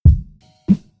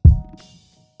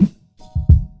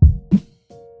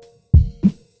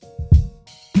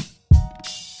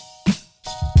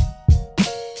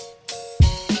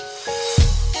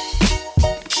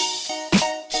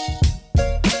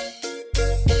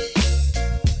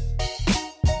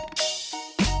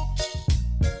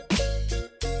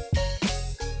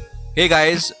Hey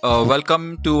guys,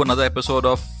 welcome to another episode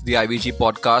of the IVG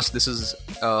podcast. This is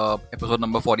episode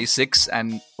number 46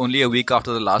 and only a week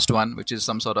after the last one, which is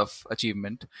some sort of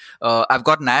achievement. I've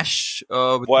got Nash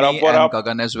with What up, me what and up?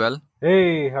 Gagan as well.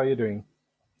 Hey, how you doing?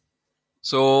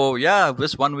 So yeah,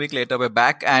 just 1 week later we're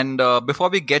back, and before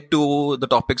we get to the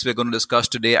topics we're going to discuss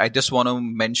today, I just want to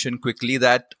mention quickly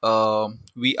that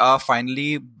we are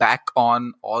finally back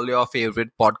on all your favorite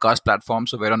podcast platforms.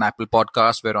 So we're on Apple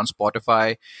Podcasts, we're on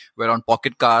Spotify, we're on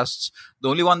Pocket Casts. The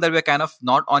only one that we're kind of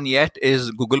not on yet is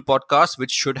Google Podcasts,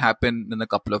 which should happen in a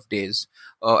couple of days.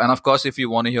 And of course, if you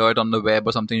want to hear it on the web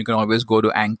or something, you can always go to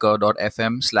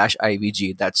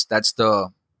anchor.fm/IVG. That's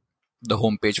the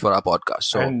homepage for our podcast.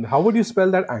 So And how would you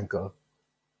spell that anchor?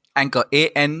 Anchor,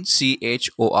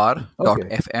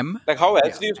 ANCHOR.FM. Like, how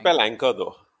else do you spell anchor,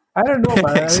 though? I don't know,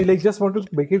 man. I mean, just want to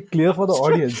make it clear for the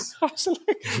audience. I was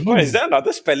like, oh, is there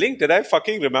another spelling? Did I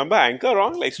fucking remember anchor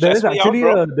wrong? Like, There stress is me actually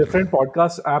out, bro. a different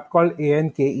podcast app called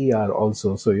ANKER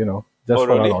also. So, just Oh, for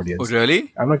really? our audience. Oh,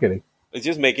 really? I'm not kidding. It's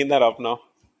just making that up now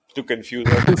to confuse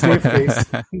us. To save face.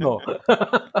 No.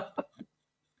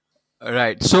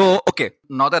 Right. So, okay.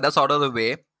 Now that that's out of the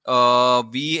way,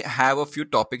 we have a few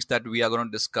topics that we are going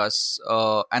to discuss.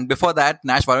 And before that,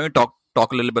 Nash, why don't you talk a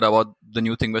little bit about the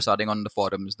new thing we're starting on the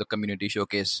forums, the community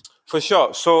showcase? For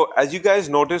sure. So, as you guys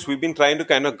noticed, we've been trying to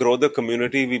kind of grow the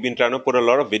community. We've been trying to put a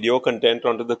lot of video content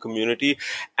onto the community.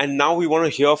 And now we want to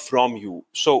hear from you.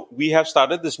 So, we have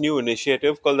started this new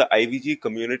initiative called the IVG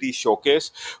Community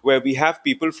Showcase, where we have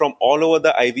people from all over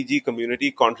the IVG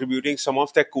community contributing some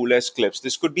of their coolest clips.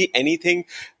 This could be anything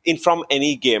from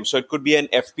any game. So, it could be an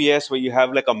FPS where you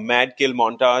have like a mad kill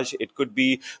montage. It could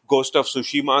be Ghost of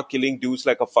Tsushima killing dudes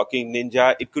like a fucking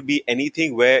ninja. It could be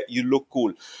anything where you look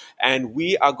cool. And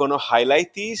we are going to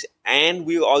highlight these, and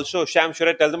we also, Sham, should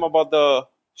I tell them about the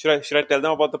should I tell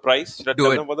them about the price? Should I tell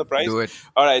them about the price? Do it.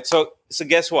 All right. So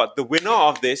guess what? The winner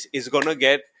of this is going to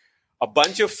get a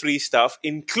bunch of free stuff,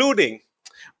 including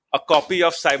a copy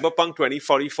of Cyberpunk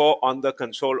 2044 on the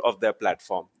console of their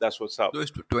platform. That's what's up. So it's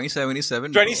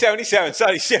 2077. 2077.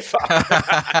 Sorry, shit. So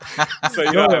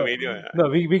you know what I mean? No,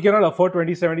 we cannot afford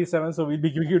 2077, so we'll be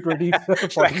giving you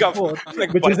 2044,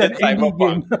 like which is an budget indie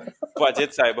game.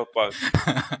 Budget Cyberpunk.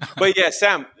 But yeah,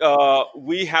 Sam,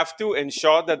 we have to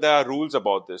ensure that there are rules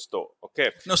about this, though.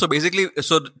 Okay. No, so basically,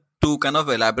 to kind of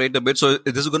elaborate a bit, so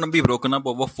this is going to be broken up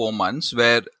over 4 months,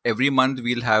 where every month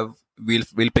we'll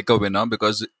pick a winner,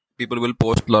 because people will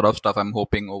post a lot of stuff, I'm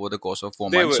hoping, over the course of 4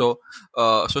 months. So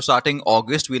starting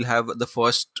August, we'll have the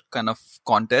first kind of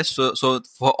contest. So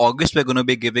for August, we're going to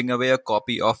be giving away a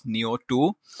copy of Neo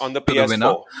 2 on the to PS4. the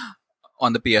winner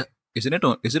on the PS. Isn't it?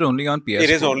 Is it only on PS4? It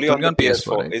is only on the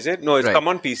PS4. right? Is it? No, it's Right. come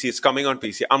on PC. It's coming on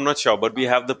PC. I'm not sure, but we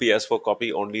have the PS4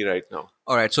 copy only right now.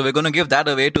 All right, so we're going to give that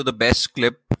away to the best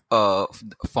clip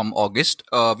from August.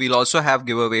 We'll also have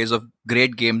giveaways of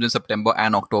great games in September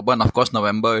and October. And of course,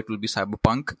 November, it will be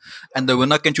Cyberpunk. And the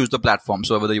winner can choose the platform.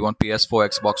 So whether you want PS4,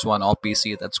 Xbox One, or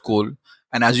PC, that's cool.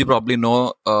 And as you probably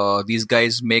know, these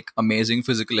guys make amazing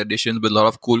physical editions with a lot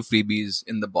of cool freebies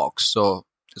in the box. So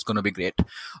it's going to be great.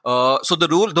 So the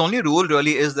only rule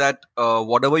really is that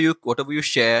whatever you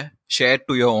share it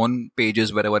to your own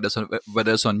pages, whether it's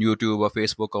on YouTube or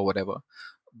Facebook or whatever.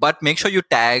 But make sure you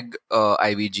tag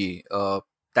IVG.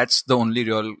 That's the only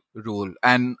real rule.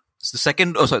 And the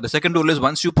second rule is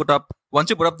once you put up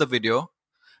the video,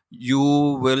 you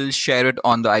will share it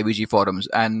on the IVG forums,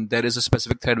 and there is a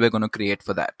specific thread we're going to create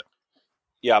for that.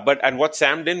 Yeah, and what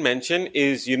Sam didn't mention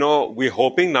is, we're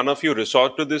hoping none of you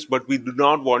resort to this, but we do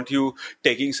not want you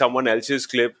taking someone else's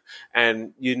clip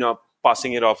and,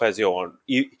 passing it off as your own.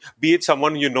 Be it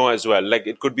someone you know as well. Like,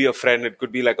 it could be a friend, it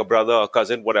could be like a brother, a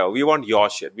cousin, whatever. We want your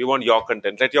shit. We want your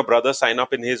content. Let your brother sign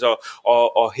up in his or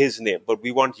his name, but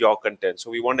we want your content. So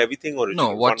we want everything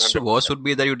original. No, what's 100%. worse would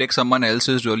be that you take someone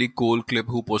else's really cool clip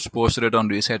who posted it on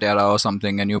Reset Era or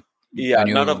something, and you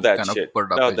none of that kind shit. of put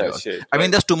it up None as of that yours. shit. I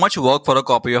mean, there's too much work for a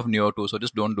copy of Neo 2, so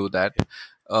just don't do that.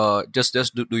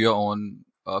 Just do your own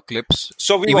clips.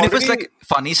 So even if it's like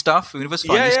funny stuff, stuff.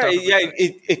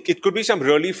 It could be some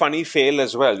really funny fail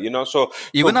as well, So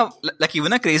even a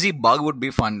crazy bug would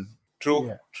be fun.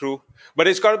 True. But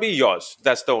it's got to be yours.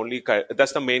 That's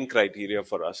the main criteria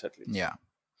for us, at least. Yeah.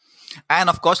 And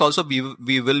of course, also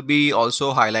we will be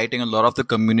also highlighting a lot of the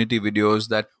community videos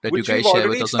that you Which we've guys share with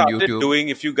already us on started YouTube. doing.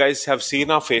 If you guys have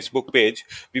seen our Facebook page,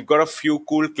 we've got a few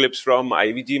cool clips from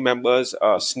IVG members,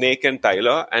 Snake and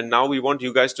Tyler, and now we want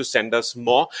you guys to send us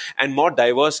more and more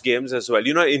diverse games as well.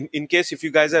 In case if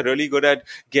you guys are really good at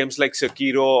games like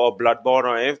Sekiro or Bloodborne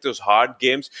or any of those hard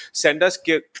games, send us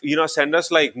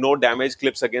like no damage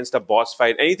clips against a boss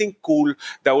fight, anything cool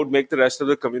that would make the rest of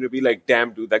the community be like,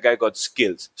 damn dude, that guy got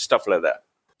skills, stuff like that.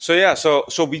 So yeah, so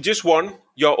we just want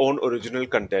your own original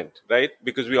content, right?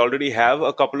 Because we already have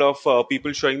a couple of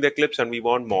people showing their clips, and we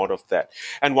want more of that.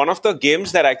 And one of the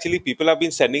games that actually people have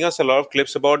been sending us a lot of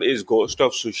clips about is Ghost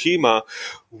of Tsushima,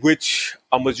 which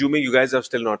I'm assuming you guys have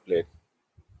still not played.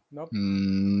 Nope.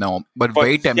 No, but For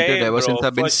very tempted shame, ever bro, since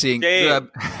I've been for seeing. shame.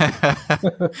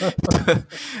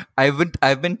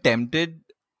 I've been tempted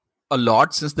a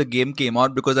lot since the game came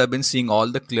out because I've been seeing all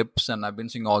the clips and I've been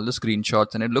seeing all the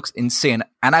screenshots and it looks insane.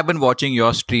 And I've been watching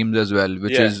your streams as well,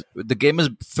 which Yeah. is the game is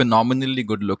phenomenally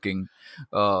good looking.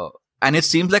 And it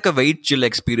seems like a very chill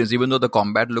experience, even though the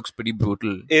combat looks pretty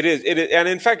brutal. It is. And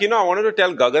in fact, I wanted to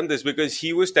tell Gagan this because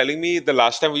he was telling me the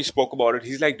last time we spoke about it,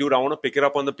 he's like, dude, I want to pick it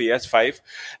up on the PS5.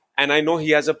 And I know he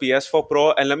has a PS4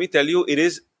 Pro. And let me tell you, it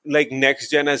is like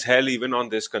next gen as hell, even on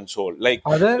this console.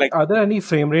 Are there any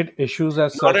frame rate issues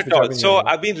as Not such? at which all. have been So used?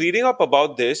 I've been reading up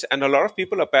about this, and a lot of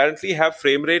people apparently have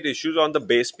frame rate issues on the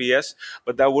base PS,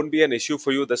 but that wouldn't be an issue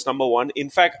for you. That's number one.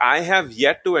 In fact, I have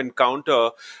yet to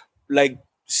encounter like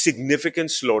significant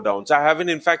slowdowns. I haven't,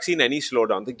 in fact, seen any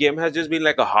slowdown. The game has just been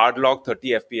like a hard log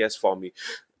 30 FPS for me.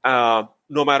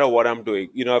 No matter what I'm doing,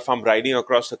 if I'm riding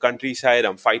across the countryside,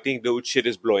 I'm fighting dude, shit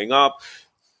is blowing up.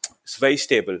 It's very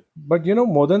stable. But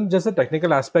more than just the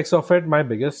technical aspects of it, my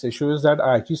biggest issue is that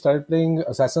I actually started playing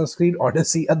Assassin's Creed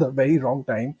Odyssey at the very wrong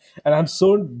time. And I'm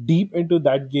so deep into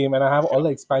that game and I have all the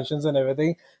expansions and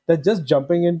everything that just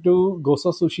jumping into Ghost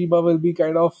of Tsushima will be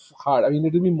kind of hard. I mean,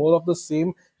 it'll be more of the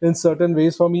same in certain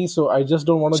ways for me. So I just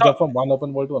don't want to So- jump from one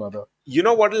open world to another. You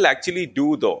know what it'll actually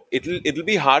do though? It'll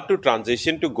be hard to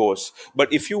transition to Ghost,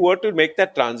 but if you were to make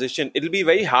that transition, it'll be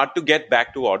very hard to get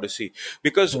back to Odyssey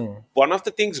because one of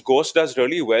the things Ghost does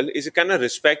really well is it kind of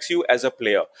respects you as a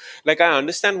player. Like I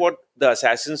understand what the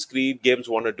Assassin's Creed games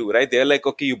want to do, right? They're like,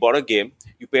 okay, you bought a game,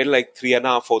 you paid like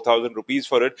 3,500, 4,000 rupees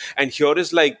for it, and here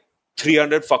is like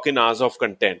 300 fucking hours of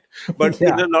content. But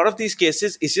Yeah. in a lot of these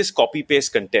cases, it's just copy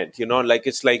paste content, like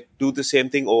it's like do the same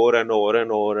thing over and over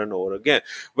and over and over again.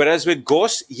 Whereas with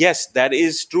Ghost, yes, that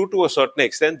is true to a certain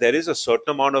extent. There is a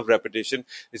certain amount of repetition.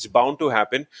 It's bound to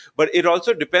happen, but it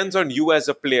also depends on you as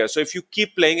a player. So if you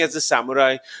keep playing as a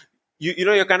samurai,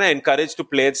 you're kind of encouraged to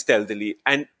play it stealthily.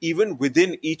 And even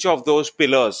within each of those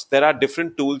pillars, there are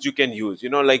different tools you can use.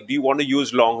 Like, do you want to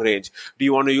use long range? Do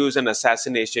you want to use an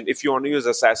assassination? If you want to use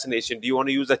assassination, do you want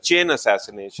to use a chain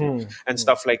assassination and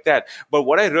stuff like that? But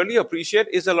what I really appreciate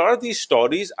is a lot of these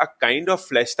stories are kind of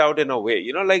fleshed out in a way,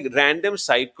 like random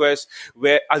side quests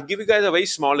where I'll give you guys a very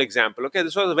small example. Okay,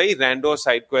 this was a very random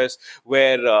side quest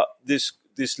where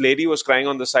this lady was crying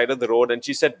on the side of the road and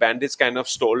she said bandits kind of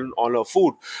stolen all her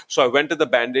food. So I went to the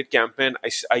bandit camp and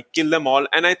I killed them all.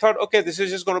 And I thought, okay, this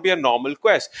is just going to be a normal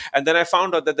quest. And then I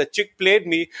found out that the chick played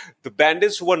me. The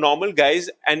bandits were normal guys.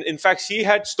 And in fact, she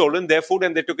had stolen their food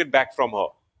and they took it back from her.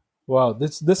 Wow,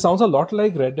 this sounds a lot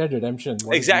like Red Dead Redemption.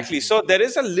 What Exactly. So there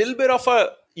is a little bit of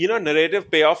a,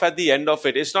 narrative payoff at the end of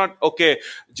it. It's not, okay,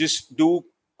 just do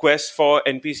quest for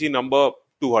NPC number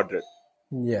 200.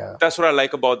 Yeah. That's what I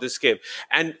like about this game.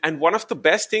 And one of the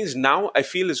best things now I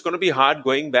feel is going to be hard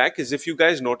going back is if you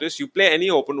guys notice, you play any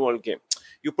open world game,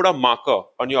 you put a marker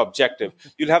on your objective,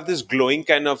 you'll have this glowing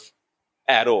kind of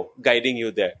arrow guiding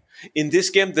you there. In this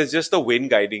game, there's just the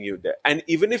wind guiding you there. And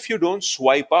even if you don't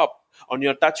swipe up on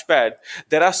your touchpad,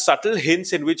 there are subtle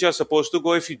hints in which you're supposed to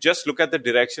go if you just look at the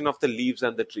direction of the leaves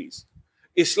and the trees.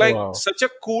 It's like such a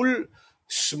cool...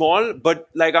 small, but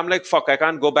like I'm like, fuck, I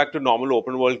can't go back to normal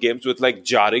open world games with like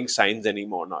jarring signs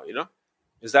anymore now,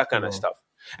 It's that kind of stuff.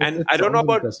 And I don't know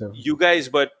about you guys,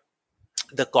 but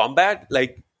the combat,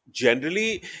 like,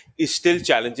 generally is still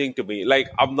challenging to me. Like,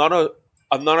 I'm not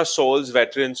a Souls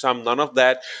veteran, so I'm none of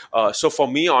that. So for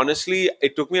me, honestly,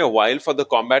 it took me a while for the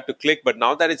combat to click, but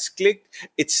now that it's clicked,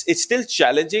 it's still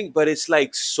challenging, but it's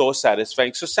like so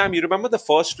satisfying. So Sam, you remember the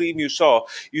first stream you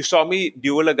saw me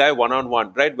duel a guy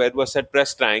one-on-one, right? Where it was said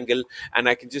press triangle and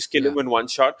I can just kill him in one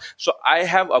shot. So I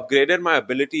have upgraded my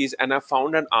abilities and I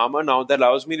found an armor now that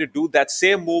allows me to do that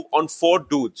same move on 4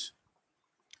 dudes.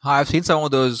 I've seen some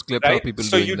of those clips of people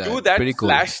so doing you that. do that, Pretty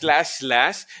cool.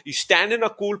 slash, you stand in a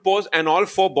cool pose and all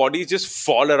 4 bodies just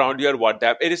fall around your one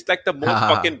tap. It is like the most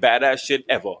fucking badass shit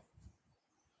ever.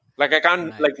 Like I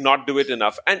can't like not do it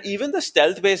enough. And even the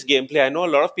stealth-based gameplay, I know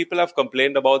a lot of people have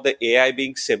complained about the AI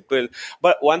being simple,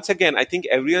 but once again, I think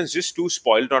everyone's just too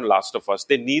spoiled on Last of Us.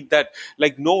 They need that.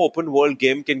 Like no open world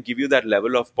game can give you that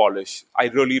level of polish. I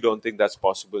really don't think that's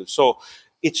possible. So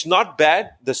it's not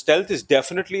bad. The stealth is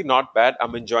definitely not bad.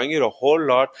 I'm enjoying it a whole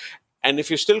lot. And if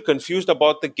you're still confused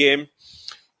about the game,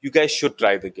 you guys should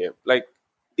try the game. Like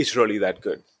it's really that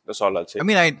good. That's all I'll say. I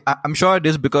mean, I'm sure it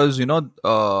is because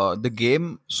the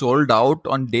game sold out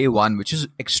on day one, which is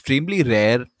extremely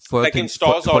rare for Like in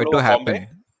stores all it to over happen. Bombay?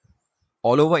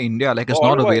 All over India, like it's Oh,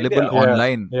 all not over available India? Yeah.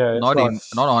 online, Yeah,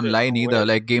 it's not online no either. way.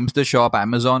 Like Games the Shop,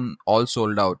 Amazon, all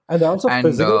sold out. And there was a And,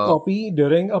 physical copy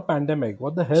during a pandemic.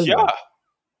 What the hell? Yeah, man?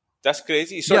 that's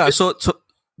crazy. So Yeah, this-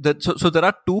 so there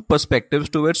are two perspectives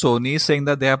to it. Sony is saying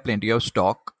that they have plenty of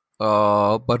stock,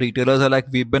 but retailers are like,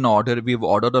 we've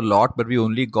ordered a lot, but we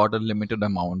only got a limited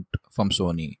amount from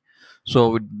Sony. So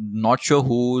we're not sure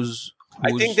who's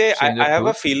I think I saying the have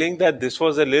a truth. feeling that this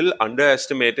was a little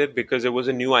underestimated because it was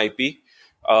a new IP.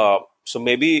 So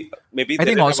maybe I they think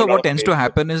didn't have also a lot what of tends to faith.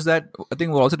 happen is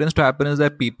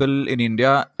that people in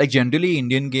India, like generally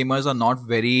Indian gamers are not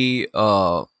very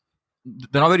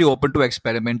they're not very open to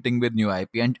experimenting with new IP,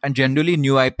 and generally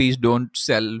new IPs don't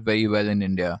sell very well in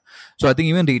India. So I think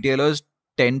even retailers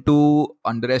tend to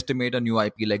underestimate a new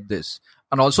IP like this.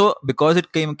 And also because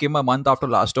it came a month after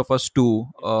Last of Us 2,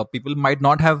 people might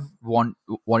not have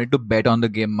wanted to bet on the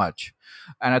game much.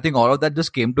 And I think all of that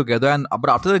just came together. And but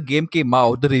after the game came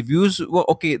out, the reviews were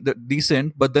okay,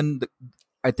 decent, but then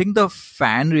I think the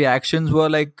fan reactions were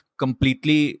like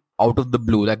completely out of the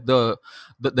blue. Like the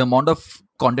amount of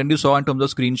content you saw in terms of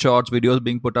screenshots, videos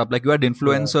being put up, like you had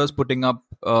influencers putting up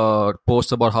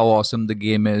posts about how awesome the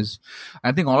game is.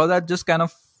 I think all of that just kind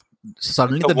of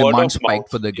suddenly the word demand of spiked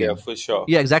mouth. for the game. Yeah, for sure.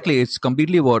 Yeah, exactly. It's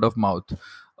completely word of mouth.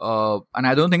 And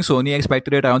I don't think Sony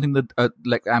expected it. I don't think that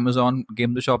like Amazon,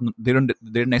 Game the Shop, they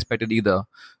didn't expect it either.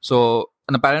 So,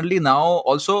 and apparently now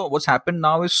also what's happened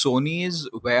now is Sony's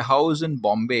warehouse in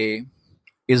Bombay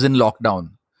is in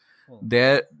lockdown.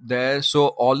 There, so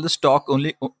all the stock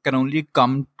can only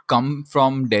come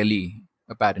from Delhi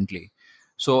apparently.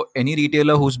 So any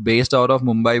retailer who's based out of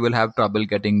Mumbai will have trouble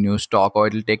getting new stock, or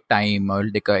it'll take time, or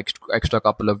it'll take a extra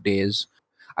couple of days.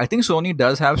 I think Sony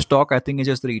does have stock. I think it's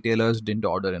just the retailers didn't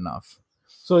order enough.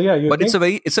 So yeah, you But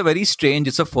think it's a very strange.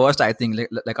 It's a first, I think.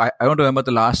 Like I don't remember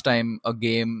the last time a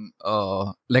game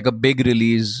like a big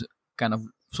release kind of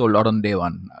sold out on day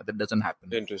one. That doesn't happen.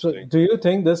 so Interesting. do you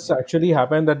think this actually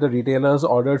happened that the retailers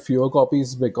ordered fewer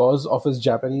copies because of its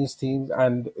Japanese theme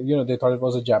and they thought it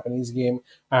was a Japanese game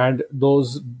and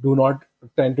those do not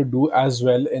tend to do as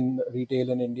well in retail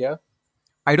in India?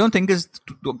 I don't think it's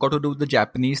got to do with the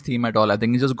Japanese theme at all. I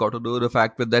think it's just got to do with the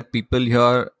fact that people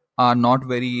here are not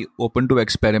very open to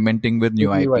experimenting with new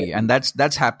With new IP, IP. and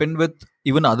that's happened with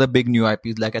even other big new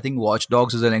IPs. Like I think Watch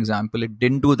Dogs is an example. It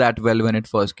didn't do that well when it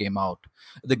first came out.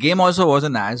 The game also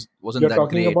wasn't You're that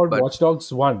talking great. about But Watch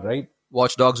Dogs 1, right?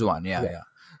 Watch Dogs 1, yeah.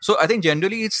 So I think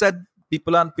generally it's that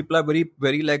people are very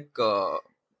very like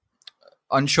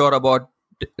unsure about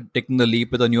taking the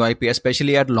leap with a new IP,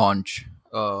 especially at launch.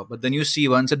 But then you see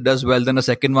once it does well, then the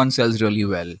second one sells really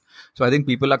well. So I think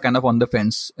people are kind of on the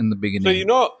fence in the beginning.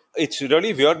 So it's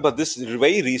really weird, but this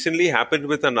very recently happened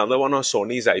with another one of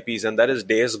Sony's IPs, and that is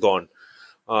Days Gone.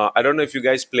 I don't know if you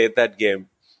guys played that game.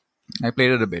 I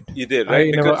played it a bit. You did,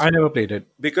 right? I never played it.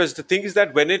 Because the thing is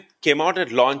that when it came out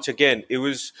at launch again, it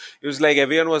was like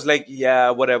everyone was like, yeah,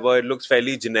 whatever, it looks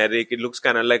fairly generic, it looks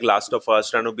kind of like Last of Us,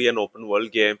 trying to be an open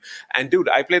world game. And dude,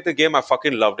 I played the game, I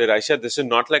fucking loved it. I said, this is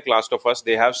not like Last of Us,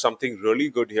 they have something really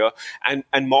good here. And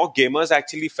more gamers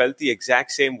actually felt the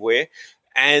exact same way.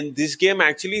 And this game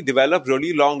actually developed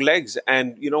really long legs.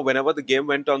 And, whenever the game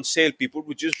went on sale, people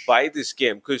would just buy this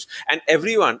game. And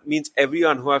everyone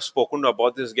who I've spoken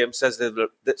about this game said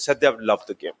they've loved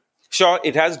the game. Sure,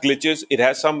 it has glitches, it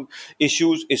has some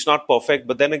issues, it's not perfect.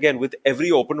 But then again, with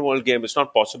every open world game, it's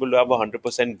not possible to have a 100%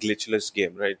 glitchless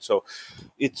game, right? So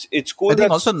it's cool I think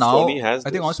that also now. Sony has I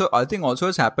think this. also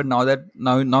it's happened now that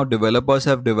now developers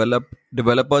have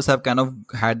kind of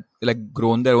had like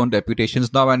grown their own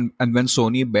reputations now, and when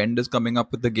Sony Bend is coming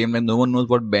up with the game, like no one knows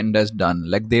what Bend has done.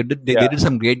 Like they did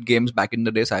some great games back in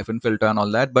the day, Siphon Filter and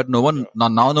all that, but no one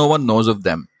knows of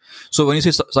them. So when you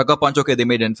say Sucker Punch, okay, they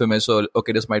made Infamous, so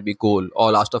okay, this might be cool.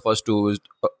 Or Last of Us 2 is,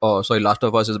 Last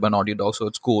of Us is by Naughty Dog, so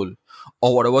it's cool.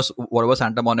 or whatever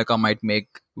Santa Monica might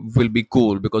make will be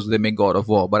cool because they make God of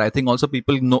War. But I think also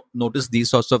people notice these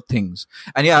sorts of things.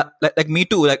 And yeah, like me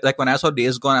too. Like when I saw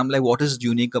Days Gone, I'm like, what is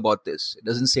unique about this? It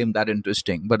doesn't seem that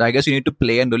interesting. But I guess you need to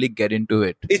play and really get into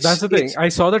it. That's the thing. I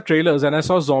saw the trailers and I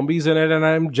saw zombies in it, and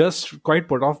I'm just quite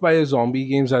put off by zombie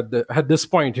games at this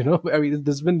point. I mean,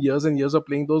 there's been years and years of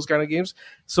playing those kind of games,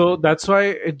 so that's why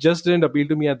it just didn't appeal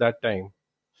to me at that time.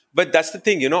 But that's the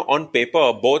thing, on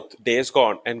paper, both Days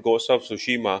Gone and Ghost of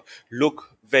Tsushima look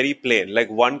very plain. Like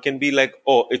one can be like,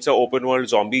 oh, it's an open world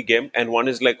zombie game, and one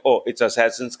is like, oh, it's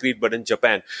Assassin's Creed but in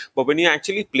Japan. But when you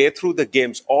actually play through the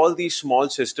games, all these small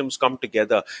systems come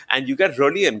together and you get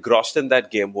really engrossed in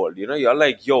that game world. You're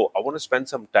like, yo, I want to spend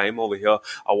some time over here.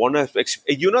 I want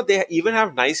to, they even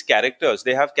have nice characters.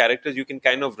 They have characters you can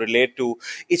kind of relate to.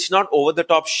 It's not over the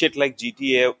top shit like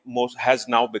GTA most has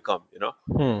now become.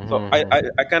 So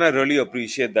I kind of really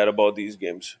appreciate that about these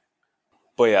games.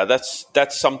 But yeah,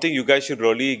 that's something you guys should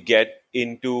really get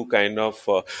into. Kind of.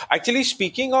 Actually,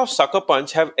 speaking of Sucker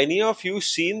Punch, have any of you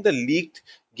seen the leaked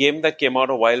game that came out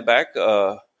a while back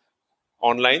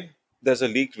online? There's a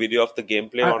leaked video of the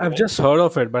gameplay online. I've just heard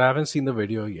of it, but I haven't seen the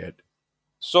video yet.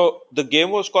 So the game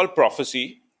was called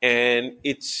Prophecy, and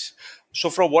so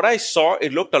from what I saw,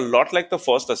 it looked a lot like the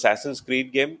first Assassin's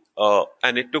Creed game,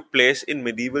 and it took place in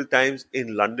medieval times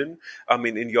in London,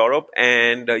 in Europe,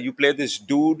 and you play this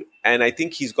dude, and I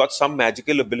think he's got some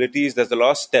magical abilities. There's a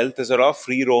lot of stealth, there's a lot of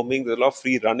free roaming, there's a lot of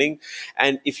free running,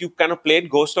 and if you kind of played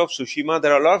Ghost of Tsushima,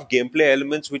 there are a lot of gameplay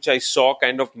elements which I saw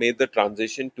kind of made the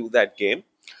transition to that game.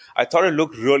 I thought it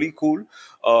looked really cool,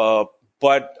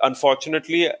 but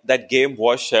unfortunately, that game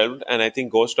was shelved, and I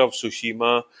think Ghost of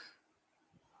Tsushima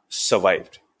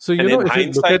survived. So, if you look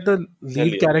at the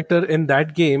lead character in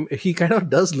that game, he kind of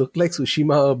does look like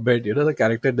Tsushima a bit, the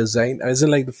character design, as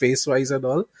in like the face wise and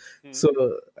all.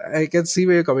 So, I can see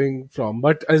where you're coming from.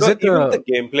 But even the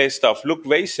gameplay stuff looked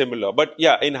very similar. But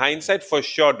yeah, in hindsight, for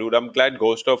sure, dude, I'm glad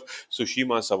Ghost of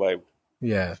Tsushima survived.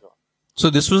 Yeah. Sure. So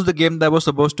this was the game that was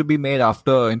supposed to be made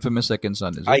after Infamous Second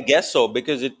Son, is it? I guess so,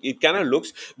 because it kind of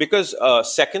looks... Because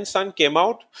Second Son came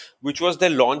out, which was their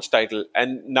launch title.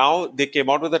 And now they came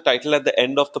out with a title at the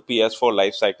end of the PS4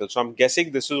 life cycle. So I'm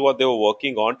guessing this is what they were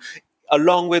working on,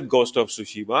 along with Ghost of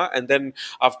Tsushima. And then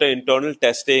after internal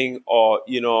testing or,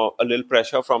 a little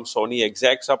pressure from Sony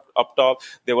execs up top,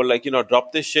 they were like,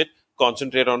 drop this shit,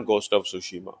 concentrate on Ghost of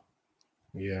Tsushima.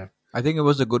 Yeah. I think it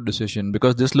was a good decision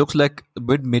because this looks like a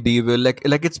bit medieval, like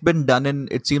it's been done in.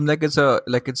 It seems like it's a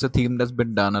theme that's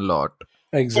been done a lot.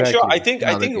 Exactly. For sure, I think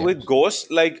with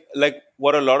Ghost, like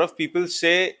what a lot of people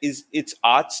say is its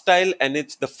art style and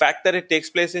it's the fact that it takes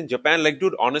place in Japan. Like,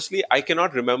 dude, honestly, I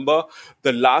cannot remember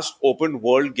the last open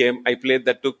world game I played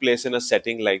that took place in a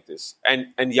setting like this.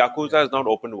 And Yakuza is not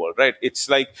open world, right? It's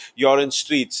like you're in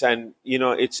streets and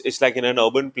it's like in an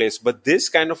urban place. But this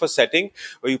kind of a setting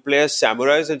where you play as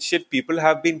samurais and shit, people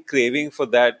have been craving for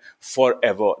that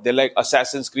forever. They're like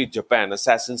Assassin's Creed Japan,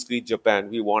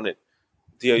 we want it.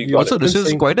 Also, this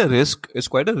is quite a risk. It's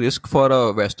quite a risk for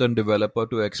a Western developer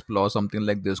to explore something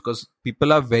like this because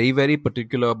people are very, very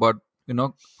particular about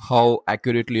how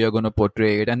accurately you're going to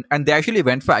portray it, and they actually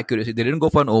went for accuracy. They didn't go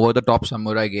for an over-the-top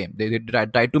samurai game. They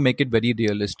tried to make it very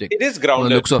realistic. It is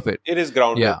grounded. The looks of it. It is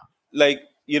grounded. Yeah. Like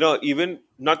even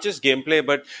not just gameplay,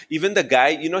 but even the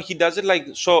guy, he does it like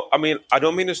so. I mean, I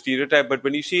don't mean to stereotype, but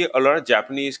when you see a lot of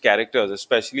Japanese characters,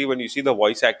 especially when you see the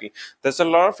voice acting, there's a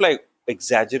lot of like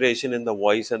exaggeration in the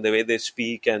voice and the way they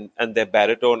speak and their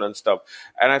baritone and stuff.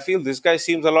 And I feel this guy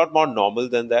seems a lot more normal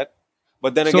than that.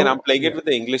 But then again, I'm playing it with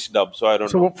the English dub, so I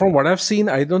don't know. So from what I've seen,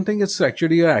 I don't think it's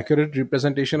actually an accurate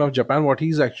representation of Japan. What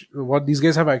these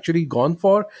guys have actually gone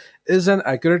for is an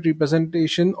accurate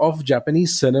representation of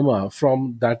Japanese cinema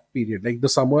from that period. Like the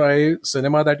samurai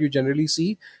cinema that you generally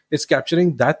see, it's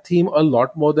capturing that theme a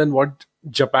lot more than what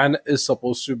Japan is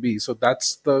supposed to be. So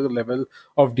that's the level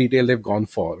of detail they've gone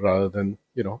for rather than,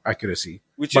 accuracy.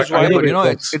 Which is why,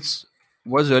 it's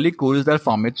what's really cool is that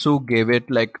Famitsu gave it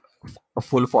like a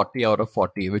full 40 out of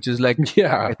 40, which is like,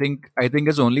 I think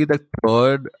it's only the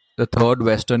third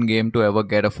Western game to ever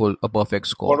get a perfect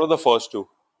score. What were the first two?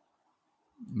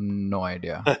 No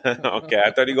idea. Okay,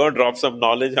 I thought you were going to drop some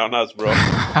knowledge on us, bro.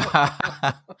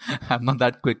 I'm not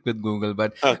that quick with Google,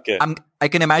 but okay. I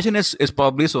can imagine it's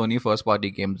probably Sony first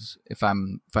party games if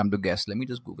I'm to guess. Let me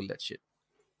just Google that shit.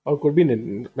 Or could be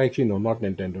actually no, not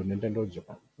Nintendo. Nintendo is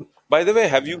Japan. By the way,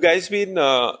 have you guys been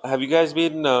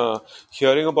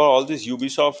hearing about all this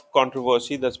Ubisoft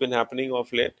controversy that's been happening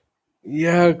of late?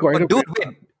 Yeah, quite. But dude,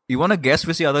 wait, you want to guess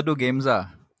which the other two games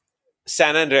are?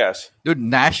 San Andreas. Dude,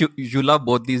 Nash, you love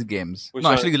both these games. Which No,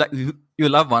 one? actually, you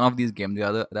love one of these games.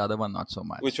 The other one not so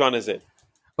much. Which one is it?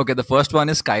 Okay, the first one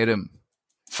is Skyrim,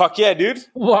 Fuck yeah, dude.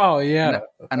 Wow, and, yeah.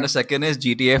 and the second is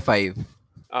GTA 5.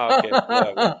 Okay,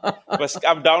 whatever. But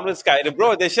I'm down with Skyrim.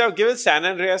 Bro, they should have given San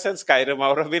Andreas and Skyrim. I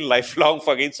would have been lifelong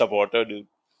fucking supporter, dude.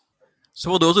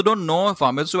 So for those who don't know,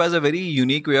 Famitsu has a very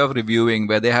unique way of reviewing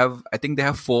where I think they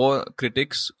have 4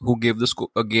 critics who give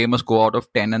a game a score out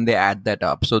of 10 and they add that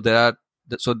up. So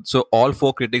so all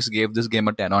 4 critics gave this game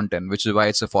a 10 on 10, which is why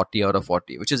it's a 40 out of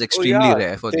 40, which is extremely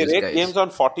rare for they these rate guys. games on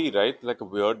 40, right? Like a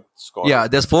weird score. Yeah,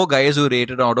 there's 4 guys who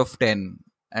rated out of 10,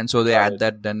 and so they Got add it.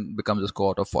 that, then becomes a score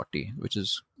out of 40, which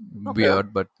is Okay.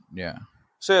 weird, but yeah.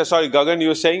 So yeah, sorry, Gagan, you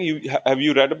were saying have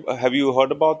you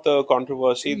heard about the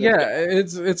controversy? Yeah,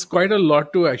 it's quite a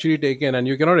lot to actually take in, and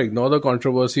you cannot ignore the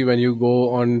controversy when you go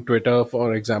on Twitter,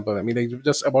 for example. I mean, like,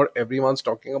 just about everyone's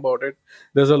talking about it.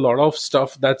 There's a lot of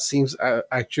stuff that seems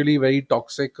actually very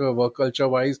toxic work culture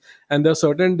wise, and there are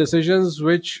certain decisions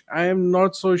which I am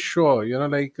not so sure.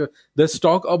 There's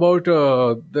talk about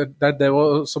that there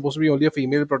was supposed to be only a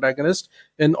female protagonist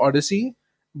in Odyssey,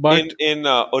 but in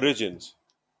Origins.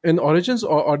 in Origins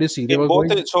or Odyssey, they In were both,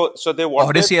 going. so they wanted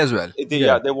Odyssey as well.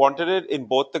 they wanted it in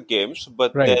both the games,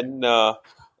 but Right. then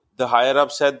the higher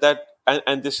up said that,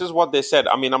 and this is what they said.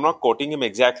 I mean, I'm not quoting him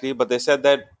exactly, but they said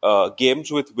that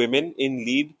games with women in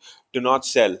lead do not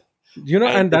sell.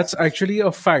 And that's actually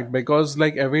a fact, because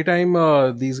like every time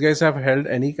these guys have held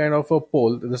any kind of a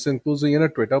poll, this includes a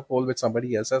Twitter poll which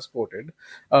somebody else has quoted,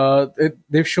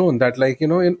 they've shown that, like,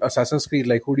 in Assassin's Creed,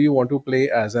 like, who do you want to play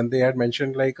as, and they had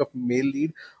mentioned like a male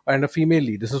lead and a female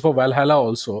lead. This is for Valhalla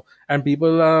also, and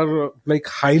people are like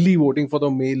highly voting for the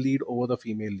male lead over the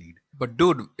female lead. But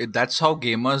dude, that's how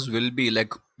gamers will be.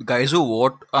 Like, guys who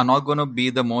vote are not going to be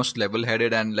the most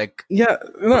level-headed and like Yeah,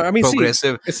 no, I mean,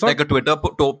 progressive. see, it's not like a Twitter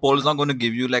poll is not going to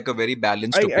give you like a very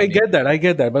balanced I opinion.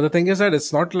 get that. But the thing is that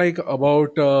it's not like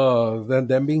about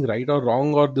them being right or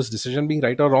wrong, or this decision being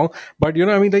right or wrong. But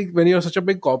I mean, like, when you're such a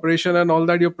big corporation and all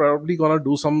that, you're probably gonna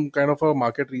do some kind of a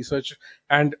market research,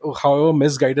 and however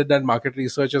misguided that market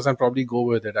research is, and probably go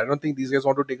with it. I don't think these guys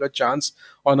want to take a chance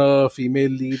on a female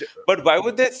lead. But why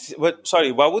would they?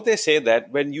 Why would they say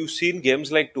that when you've seen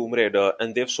games like Tomb Raider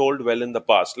and they've sold well in the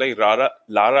past? Like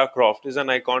Lara Croft is an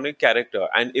iconic character,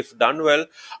 and if done well,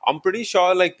 I'm pretty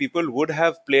sure like people would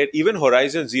have played even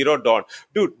Horizon Zero Dawn.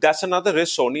 Dude, that's another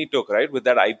risk Sony took, right, with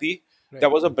that IP. That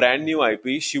was a brand new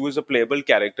IP. She was a playable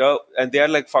character, and they are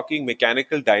like fucking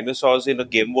mechanical dinosaurs in a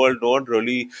game world. No one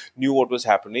really knew what was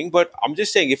happening. But I'm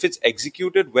just saying, if it's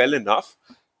executed well enough,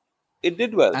 it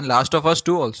did well. And Last of Us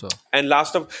 2 also. And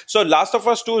Last of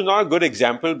Us 2 is not a good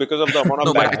example because of the amount of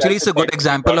No, but backlash actually it's a good it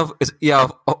example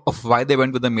got. of why they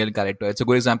went with the male character. It's a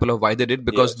good example of why they did,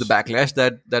 because the backlash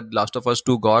that Last of Us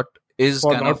 2 got is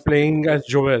For kind not of playing as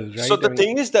Joel, right? So the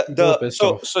thing is that people were pissed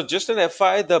off. so just an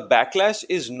FYI, the backlash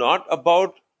is not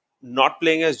about not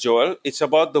playing as Joel. It's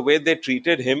about the way they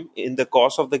treated him in the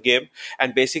course of the game,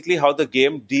 and basically how the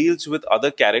game deals with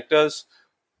other characters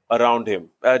around him.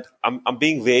 I'm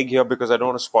being vague here because I don't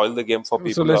want to spoil the game for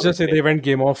people. So let's just say they went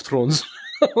Game of Thrones.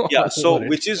 Yeah, so over it.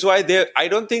 which is why I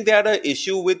don't think they had an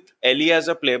issue with Ellie as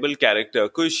a playable character,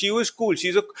 because she was cool.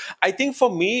 I think for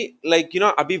me, like,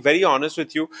 I'll be very honest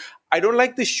with you, I don't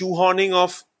like the shoehorning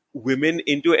of women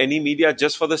into any media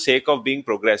just for the sake of being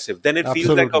progressive. Then it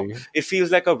Absolutely.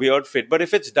 feels like a weird fit. But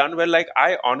if it's done well, like,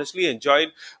 I honestly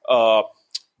enjoyed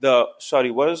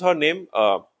what is her name?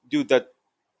 Dude,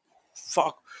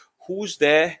 who's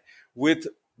there with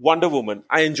Wonder Woman?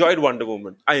 I enjoyed Wonder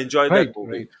Woman. I enjoyed that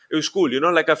movie. Right. It was cool.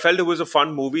 Like, I felt it was a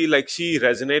fun movie. Like, she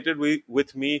resonated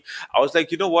with me. I was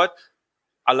like, you know what?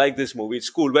 I like this movie. It's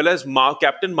cool. Whereas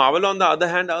Captain Marvel, on the other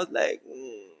hand, I was like,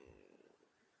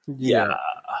 yeah,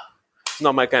 it's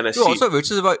not my kind of True, scene. also,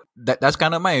 which is why that's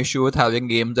kind of my issue with having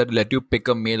games that let you pick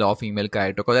a male or female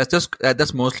character, because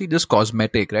that's mostly just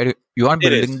cosmetic, right? You aren't It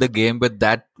building is. the game with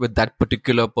that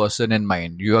particular person in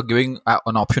mind. You are giving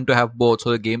an option to have both,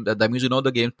 so the game that means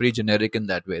the game's pretty generic in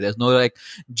that way. There's no like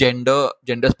gender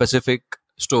specific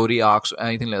story arcs or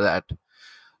anything like that.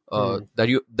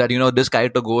 That this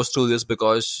character goes through this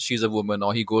because she's a woman,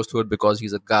 or he goes through it because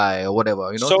he's a guy, or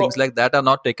whatever. So, things like that are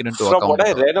not taken into From account. what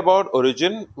I read about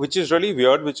Origin, which is really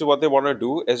weird, which is what they want to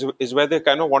do, is where they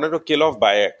kind of wanted to kill off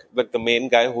Bayek, like the main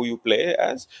guy who you play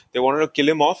as. They wanted to kill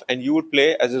him off, and you would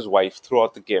play as his wife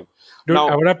throughout the game. Dude, Now,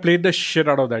 I would have played the shit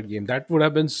out of that game. That would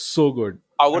have been so good.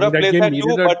 I would have played game that needed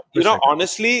too, a but twist.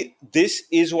 honestly, this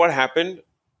is what happened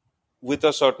with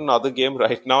a certain other game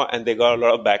right now, and they got a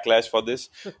lot of backlash for this.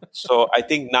 So I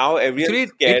think now everyone's Actually,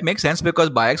 scared. it makes sense because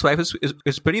Bayek's wife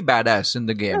is pretty badass in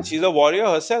the Yeah, game. she's a warrior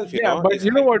herself, Yeah, but It's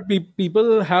you know like- what?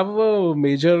 People have a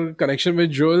major connection with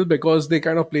Joel because they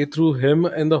kind of play through him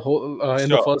in the whole in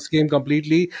the Sure. first game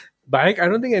completely. Back, I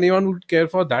don't think anyone would care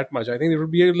for that much. I think it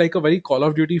would be like a very Call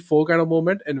of Duty 4 kind of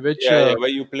moment in which yeah, where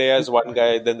you play as one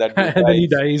guy, then that dude and then he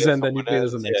dies, dies, play and then you someone play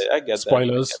as the else. next. Yeah, I get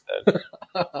Spoilers. that. I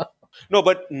get that. No,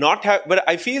 but but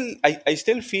I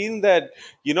still feel that,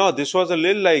 this was a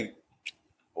little like,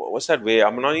 what's that way?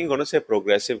 I'm not even going to say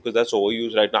progressive because that's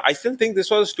overused right now. I still think this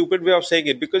was a stupid way of saying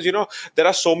it because, there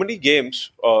are so many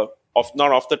games,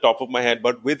 not off the top of my head,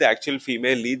 but with actual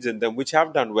female leads in them, which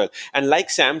have done well. And like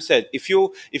Sam said, if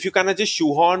you kind of just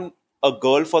shoehorn a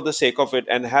girl for the sake of it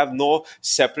and have no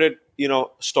separate,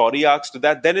 story arcs to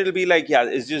that, then it'll be like, yeah,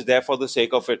 it's just there for the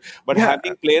sake of it. But Yeah.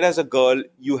 having played as a girl,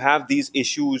 you have these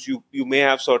issues. You may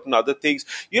have certain other things.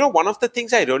 One of the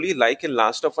things I really like in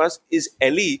Last of Us is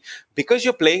Ellie, because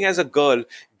you're playing as a girl.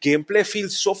 Gameplay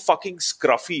feels so fucking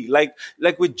scruffy. Like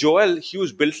with Joel, he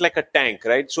was built like a tank,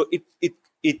 right? So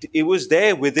it was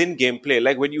there within gameplay.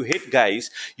 Like when you hit guys,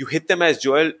 you hit them as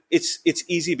Joel. It's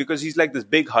easy because he's like this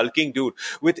big hulking dude.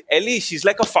 With Ellie, she's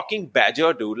like a fucking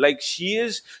badger, dude. Like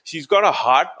she's got a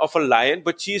heart of a lion,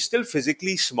 but she is still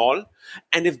physically small.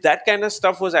 And if that kind of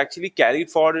stuff was actually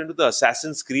carried forward into the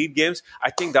Assassin's Creed games,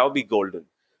 I think that would be golden.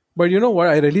 But you know what?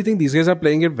 I really think these guys are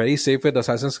playing it very safe with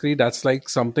Assassin's Creed. That's like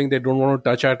something they don't want to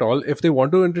touch at all. If they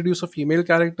want to introduce a female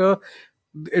character,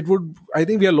 it would. I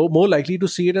think we are more likely to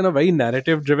see it in a very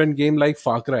narrative-driven game like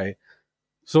Far Cry.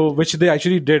 So, which they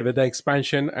actually did with the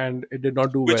expansion, and it did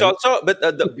not do Which well. also, but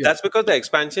Yeah. that's because the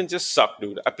expansion just sucked,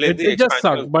 dude. I played the It just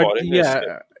expansion. sucked, but boring as yeah, shit.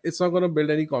 it's not going to build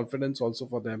any confidence also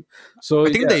for them. So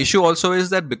I think yeah. the issue also is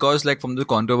that because like from the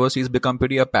controversy, it's become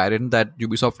pretty apparent that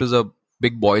Ubisoft is a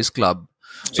big boys club.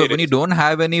 So It when you is. don't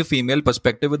have any female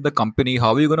perspective with the company,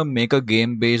 how are you going to make a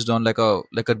game based on like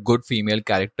a good female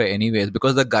character anyways?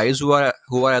 Because the guys who are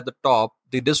at the top,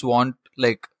 they just want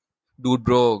like dude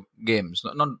bro games,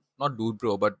 not dude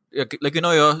bro, but like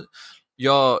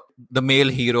you're the male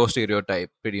hero stereotype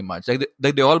pretty much. Like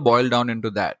they all boil down into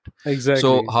that. Exactly.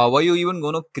 So how are you even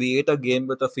going to create a game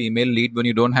with a female lead when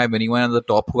you don't have anyone at the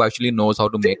top who actually knows how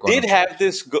to They make one? did have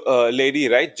this lady,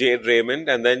 right, Jade Raymond,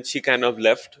 and then she kind of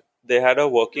left. They had her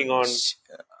working on.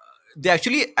 They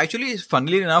actually,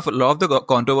 funnily enough, a lot of the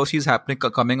controversies happening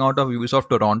coming out of Ubisoft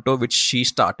Toronto, which she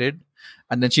started,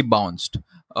 and then she bounced.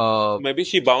 Maybe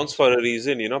she bounced for a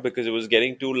reason, because it was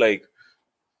getting too like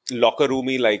locker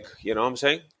roomy, like what I'm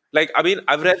saying. Like, I mean,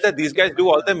 I've read that these guys do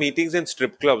all the meetings in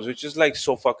strip clubs, which is like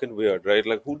so fucking weird, right?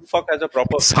 Like, who the fuck has a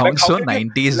proper? It sounds how so can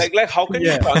you- 90s. Like, how can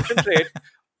Yeah. you concentrate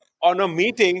on a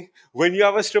meeting when you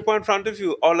have a stripper in front of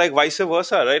you, or like vice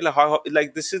versa, right?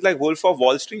 Like this is like Wolf of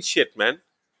Wall Street shit, man.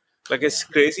 Like it's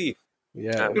crazy.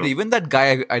 yeah. Dude, even that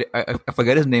guy, I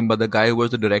forget his name, but the guy who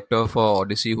was the director for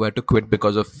Odyssey who had to quit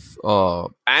because of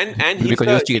And he's Because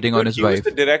he was cheating on his he was wife.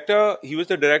 the director. He was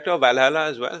the director of Valhalla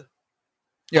as well.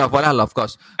 Valhalla, of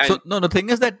course. So And- no, the thing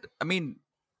is that I mean,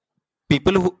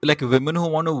 people who like women who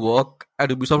want to work at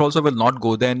Ubisoft also will not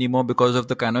go there anymore because of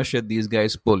the kind of shit these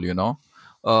guys pull.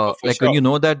 For Like sure. when you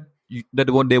know that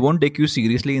they won't take you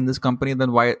seriously in this company,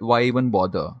 then why even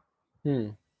bother?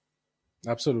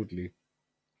 Absolutely.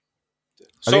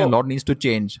 I think a lot needs to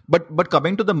change. But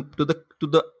coming to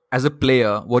the as a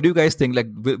player, what do you guys think? Like,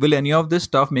 will any of this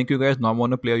stuff make you guys not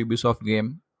want to play a Ubisoft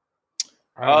game?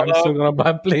 I'm still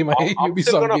gonna play my I'm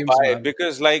still Ubisoft gonna games, buy man. it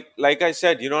because, like I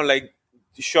said, like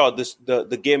sure,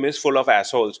 the game is full of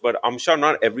assholes, but I'm sure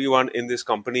not everyone in this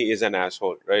company is an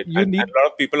asshole, right? You And need- a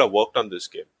lot of people have worked on this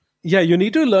game. Yeah, you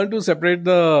need to learn to separate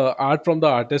the art from the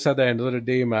artist at the end of the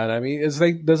day, man. I mean, it's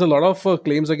like there's a lot of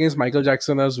claims against Michael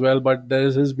Jackson as well, but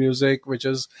there's his music, which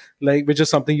is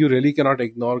something you really cannot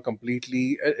ignore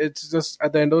completely. It's just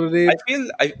at the end of the day,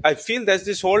 I feel there's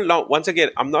this whole now. Once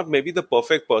again, I'm not maybe the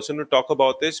perfect person to talk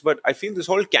about this, but I feel this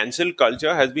whole cancel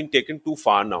culture has been taken too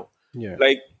far now. yeah.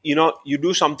 Like, you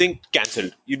do something,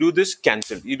 cancelled. You do this,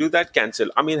 cancelled. You do that,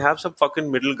 cancelled. I mean, have some fucking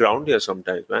middle ground here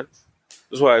sometimes, man.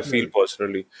 That's what I feel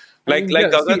personally. I mean,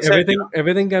 Gagan said,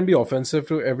 everything can be offensive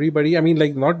to everybody. I mean,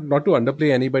 like not to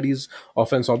underplay anybody's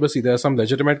offense. Obviously, there are some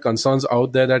legitimate concerns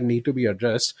out there that need to be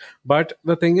addressed. But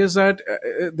the thing is that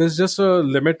there's just a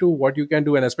limit to what you can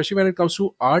do, and especially when it comes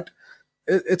to art,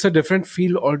 it's a different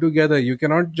feel altogether. You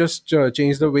cannot just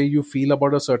change the way you feel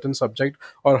about a certain subject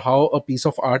or how a piece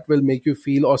of art will make you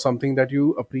feel or something that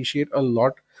you appreciate a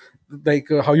lot. Like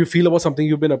how you feel about something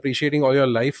you've been appreciating all your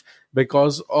life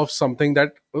because of something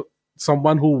that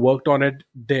someone who worked on it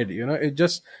did.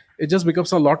 it just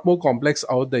becomes a lot more complex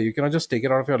out there. You cannot just take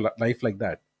it out of your life like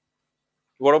that.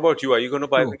 What about you? Are you going to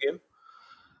buy the game?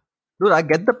 Dude, I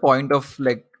get the point of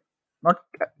like not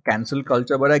cancel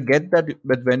culture, but I get that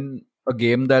when a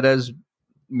game that has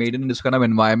made in this kind of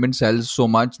environment sells so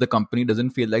much, the company doesn't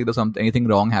feel like there's anything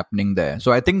wrong happening there.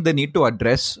 So I think they need to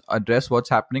address what's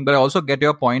happening. But I also get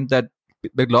your point that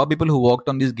a lot of people who worked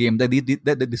on these games, that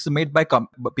this is made by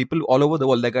people all over the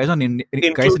world. Like guys in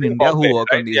India Bombay, who work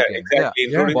right? on these Yeah, games. exactly.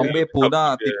 Including Bombay, the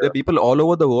Pune, the people all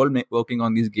over the world working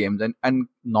on these games, and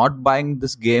not buying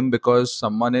this game because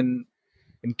someone in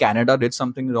Canada did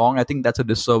something wrong. I think that's a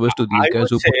disservice to these guys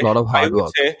who put a lot of hard work.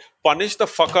 I would say punish the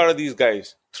fuck out of these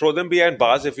guys. Throw them behind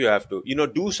bars if you have to.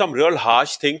 Do some real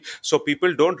harsh thing so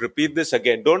people don't repeat this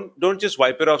again. Don't just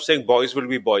wipe it off saying boys will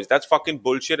be boys. That's fucking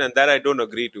bullshit, and that I don't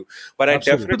agree to. But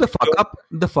Absolutely. I definitely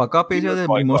the fuck up is that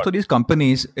in most of these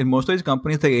companies,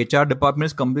 the HR department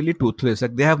is completely toothless.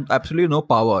 Like they have absolutely no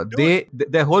power.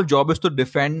 Their whole job is to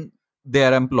defend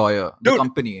their employer, the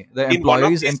company. The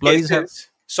employees have.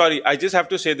 Sorry, I just have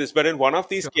to say this, but in one of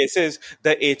these cases,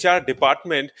 the HR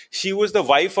department, she was the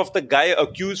wife of the guy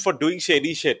accused for doing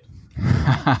shady shit.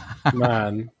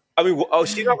 Man. I mean,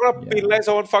 she's not going to penalize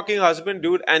her own fucking husband,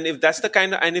 dude. And if that's the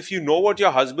and if you know what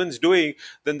your husband's doing,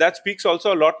 then that speaks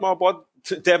also a lot more about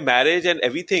their marriage and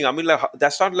everything. I mean, like,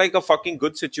 that's not like a fucking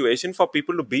good situation for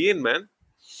people to be in, man.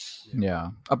 Yeah.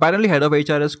 Apparently, head of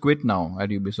HR has quit now at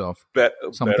Ubisoft.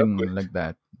 Something like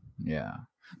that. Yeah.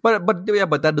 But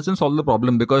that doesn't solve the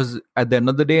problem, because at the end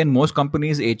of the day, in most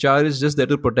companies, HR is just there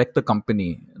to protect the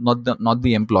company, not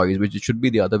the employees, which it should be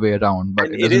the other way around.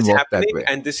 But it doesn't work that way.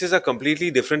 And this is a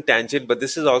completely different tangent, but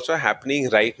this is also happening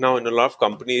right now in a lot of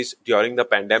companies during the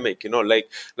pandemic.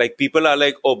 Like people are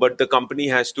like, oh, but the company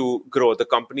has to grow, the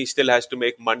company still has to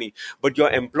make money, but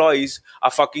your employees are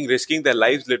fucking risking their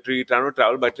lives, literally trying to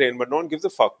travel by train, but no one gives a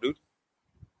fuck, dude.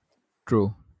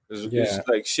 True. It's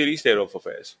like shitty state of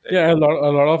affairs. Yeah, a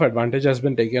lot of advantage has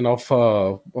been taken off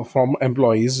from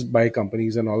employees by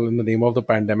companies and all in the name of the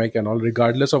pandemic and all,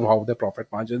 regardless of how their profit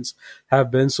margins have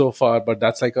been so far. But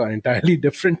that's like an entirely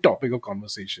different topic of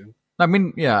conversation. I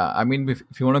mean,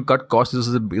 if you want to cut costs, this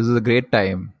is a great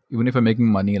time. Even if you're making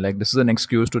money, like this is an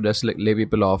excuse to just like lay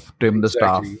people off, trim the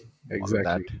staff.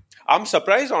 Exactly. I'm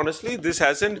surprised, honestly. This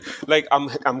hasn't, like,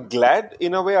 I'm glad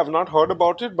in a way I've not heard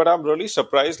about it, but I'm really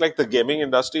surprised, like, the gaming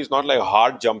industry is not like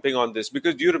hard jumping on this.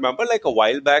 Because do you remember, like, a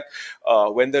while back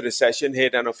when the recession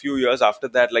hit, and a few years after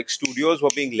that, like, studios were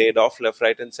being laid off left,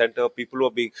 right, and center.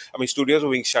 Studios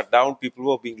were being shut down. People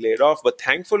were being laid off. But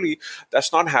thankfully,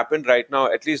 that's not happened right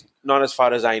now, at least not as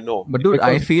far as I know. But dude,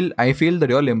 I feel the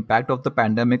real impact of the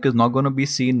pandemic is not going to be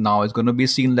seen now. It's going to be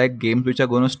seen like games which are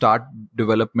going to start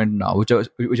development now, which are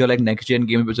like next gen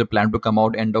games which are planned to come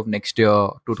out end of next year,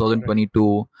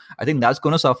 2022. I think that's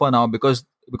going to suffer now because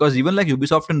even like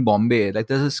Ubisoft in Bombay, like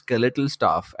there's a skeletal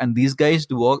staff, and these guys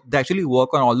they actually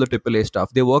work on all the AAA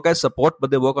stuff. They work as support,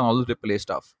 but they work on all the AAA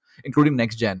stuff, including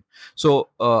next gen. So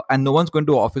and no one's going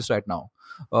to office right now,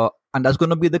 and that's going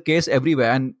to be the case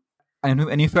everywhere. And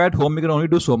if you're at home, you can only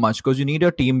do so much because you need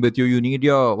your team with you. You need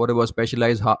your whatever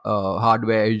specialized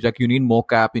hardware. Like you need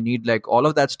mocap. You need like all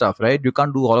of that stuff, right? You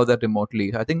can't do all of that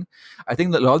remotely. I think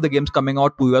that all the games coming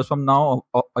out 2 years from now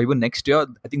or even next year,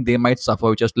 I think they might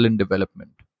suffer, which are still in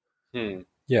development.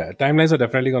 Yeah, timelines are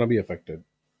definitely going to be affected.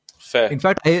 Fair. In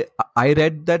fact, I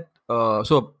read that.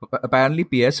 So apparently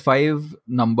PS5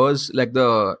 numbers, like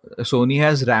the Sony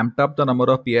has ramped up the number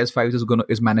of PS5s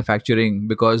is manufacturing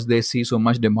because they see so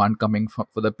much demand coming for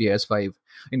the PS5.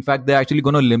 In fact, they're actually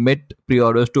going to limit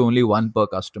pre-orders to only one per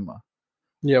customer.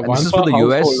 Yeah, and one this is per for the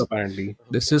US. Apparently,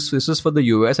 this is for the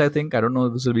US. I think I don't know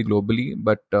if this will be globally,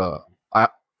 but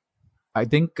I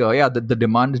think the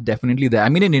demand is definitely there. I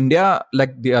mean, in India,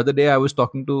 like the other day, I was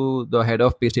talking to the head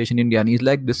of PlayStation India, and he's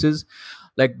like, "This is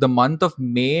like the month of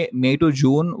May to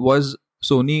June was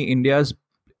Sony India's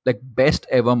like best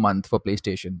ever month for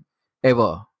PlayStation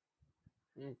ever."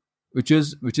 Which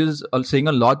is saying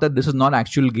a lot that this is not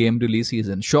actual game release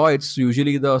season. Sure, it's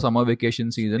usually the summer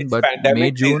vacation season, but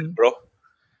May, June, season, bro.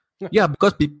 Yeah,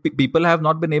 because people have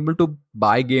not been able to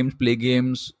buy games, play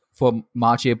games for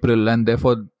March, April, and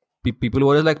therefore people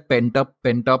were like pent up.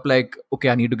 Like, okay,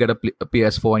 I need to get a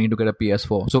PS4. I need to get a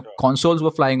PS4. So consoles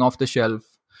were flying off the shelf.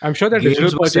 I'm sure that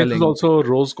digital purchases also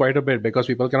rose quite a bit because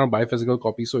people cannot buy physical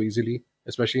copies so easily,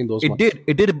 especially in those months.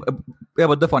 It did. Yeah,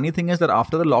 but the funny thing is that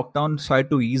after the lockdown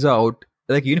started to ease out,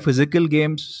 like even physical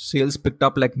games sales picked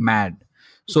up like mad.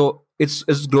 So it's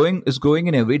growing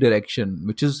in every direction,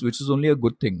 which is only a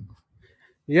good thing.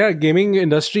 Yeah, gaming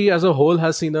industry as a whole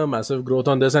has seen a massive growth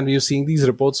on this, and we're seeing these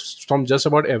reports from just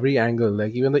about every angle.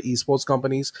 Like even the esports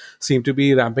companies seem to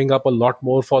be ramping up a lot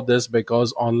more for this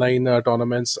because online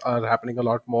tournaments are happening a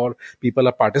lot more. People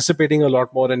are participating a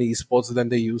lot more in esports than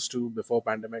they used to before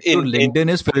pandemic. Dude, In LinkedIn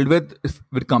is filled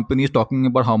with companies talking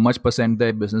about how much percent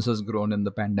their business has grown in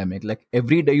the pandemic. Like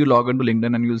every day you log into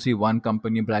LinkedIn and you'll see one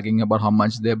company bragging about how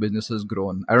much their business has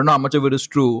grown. I don't know how much of it is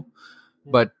true,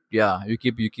 but yeah, you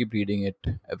keep reading it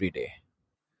every day.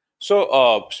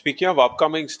 So, speaking of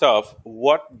upcoming stuff,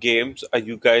 what games are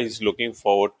you guys looking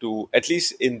forward to, at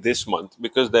least in this month?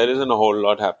 Because there isn't a whole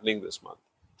lot happening this month.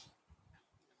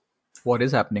 What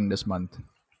is happening this month?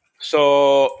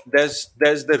 So there's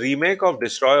the remake of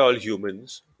Destroy All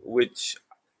Humans, which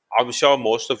I'm sure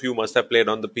most of you must have played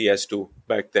on the PS2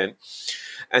 back then.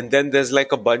 And then there's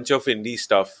like a bunch of indie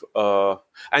stuff.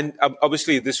 And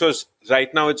obviously, this was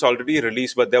right now, it's already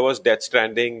released, but there was Death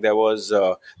Stranding, there was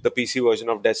the PC version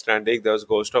of Death Stranding, there was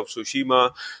Ghost of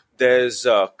Tsushima, there's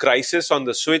Crisis on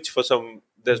the Switch for some.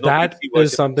 There's no That PC is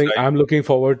version something inside. I'm looking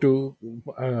forward to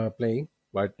playing,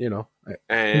 but it And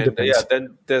yeah, depends.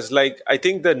 then there's like, I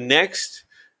think the next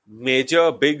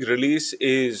major big release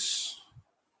is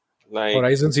like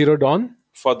Horizon Zero Dawn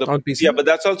for the, on yeah, PC. but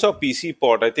that's also a PC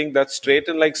port. I think that's straight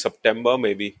in like September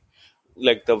maybe,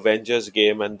 like the Avengers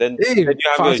game, and then Hey, you have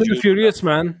your Fast and usual. Furious,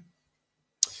 man.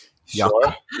 Sure.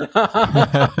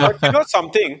 Yuck. But you know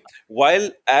something, while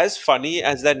as funny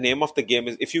as that name of the game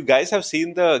is, if you guys have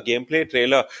seen the gameplay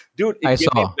trailer, dude, I it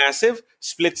gave me saw massive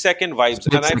split second vibes,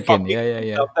 split and I second. fucking Yeah, yeah,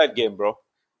 yeah. love that game, bro.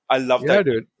 I love Yeah, that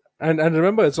game. dude. And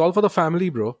remember, it's all for the family,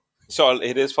 bro. So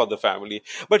it is for the family.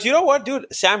 But you know what, dude?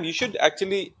 Sam, you should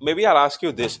actually, maybe I'll ask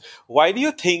you this. Why do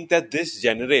you think that this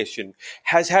generation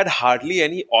has had hardly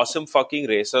any awesome fucking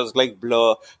racers like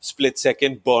Blur, Split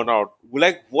Second, Burnout?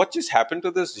 Like, what just happened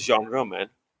to this genre, man?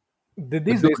 Did But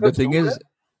these dude, the racers thing do is,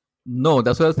 no,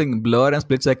 that's what the thing. Blur and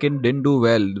Split Second didn't do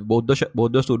well. Both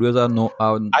the studios are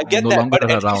I get no that, longer but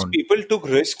at least around. people took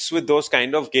risks with those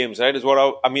kind of games, right? Is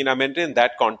what I mean. I meant in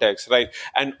that context, right?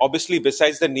 And obviously,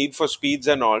 besides the need for speeds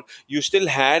and all, you still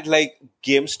had like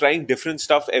games trying different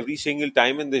stuff every single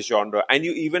time in this genre, and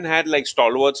you even had like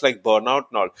stalwarts like Burnout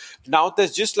and all. Now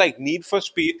there's just like Need for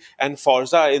Speed and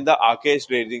Forza in the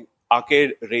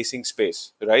arcade racing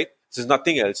space, right? There's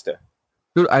nothing else there.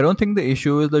 Dude, I don't think the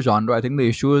issue is the genre. I think the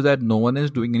issue is that no one is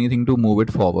doing anything to move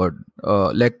it forward.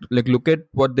 Like look at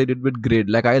what they did with Grid.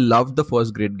 Like I loved the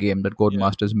first Grid game that Yeah.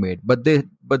 Codemasters made, but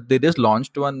they just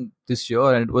launched one this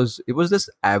year, and it was this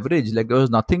average. Like there was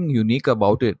nothing unique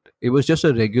about it. It was just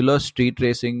a regular street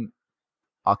racing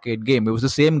arcade game. It was the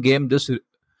same game.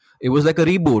 It was like a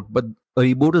reboot, but a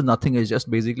reboot is nothing. It's just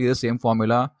basically the same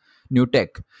formula, new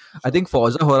tech. I think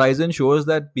Forza Horizon shows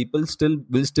that people still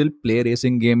play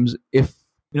racing games if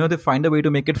they find a way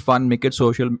to make it fun, make it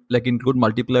social, like include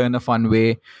multiplayer in a fun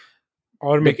way,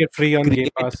 or like make it free on Game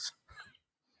create, Pass?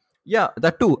 yeah,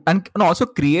 that too, and also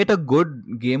create a good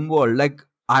game world. Like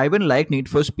I haven't liked Need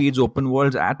for Speed's open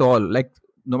worlds at all. Like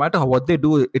no matter what they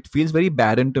do, it feels very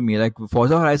barren to me. Like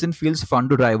Forza Horizon feels fun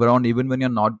to drive around even when you're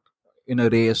not in a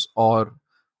race or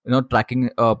tracking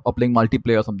or playing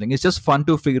multiplayer or something. It's just fun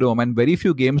to figure out, and very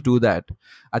few games do that.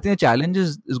 I think the challenge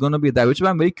is going to be that, which is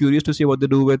why I'm very curious to see what they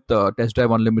do with Test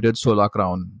Drive Unlimited, Solar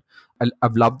Crown.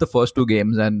 I've loved the first two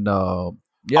games, and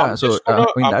yeah, I'm so just gonna I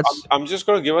mean I'm, I'm, that's I'm just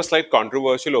gonna give a slight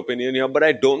controversial opinion here, but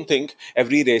I don't think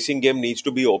every racing game needs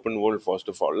to be open world. First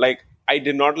of all, like I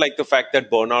did not like the fact that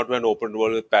Burnout went open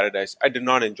world with Paradise. I did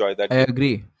not enjoy that I game.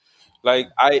 agree. Like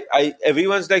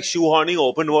everyone's like shoehorning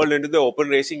open world into the open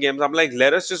racing games. I'm like,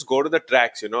 let us just go to the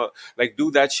tracks, like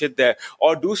do that shit there,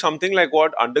 or do something like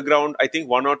what Underground, I think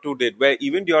one or two did, where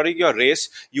even during your race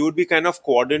you would be kind of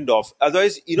cordoned off.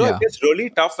 Otherwise, it Yeah. gets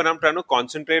really tough when I'm trying to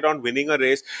concentrate on winning a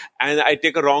race and I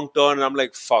take a wrong turn and I'm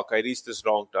like, fuck, I reached this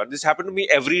wrong turn. This happened to me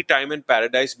every time in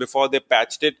Paradise before they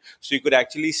patched it, so you could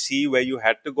actually see where you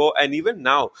had to go. And even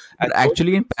now, But at those,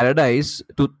 actually, in Paradise,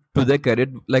 to their credit,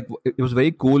 like it was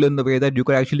very cool in the way that you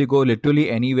could actually go literally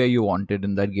anywhere you wanted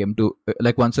in that game. To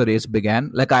like once a race began,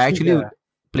 like I actually Yeah.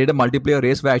 played a multiplayer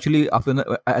race where actually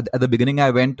at the beginning I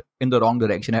went in the wrong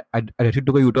direction. I actually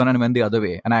took a U-turn and went the other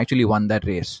way, and I actually won that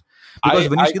race because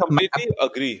when you I see the map, completely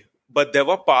agree. But there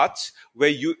were parts where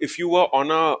if you were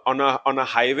on a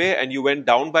highway and you went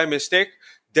down by mistake,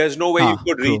 there's no way you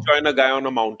could True. rejoin a guy on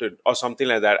a mountain or something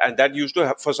like that. And that used to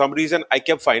have, for some reason, I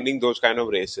kept finding those kind of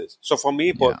races. So for me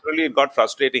Yeah. personally, it got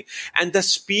frustrating. And the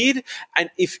speed, and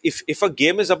if a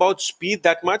game is about speed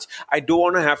that much, I don't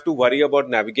want to have to worry about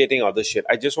navigating other shit.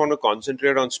 I just want to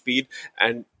concentrate on speed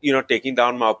and, taking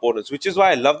down my opponents, which is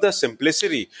why I love the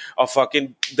simplicity of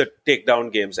fucking the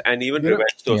takedown games and even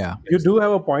revenge those. Yeah. You do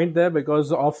have a point there,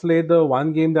 because of late the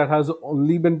one game that has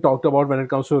only been talked about when it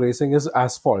comes to racing is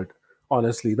Asphalt.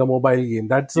 Honestly, the mobile game,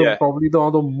 that's Yeah. probably one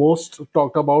of the most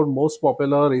talked about, most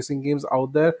popular racing games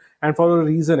out there, and for a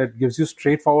reason. It gives you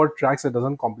straightforward tracks. It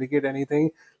doesn't complicate anything.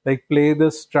 Like, play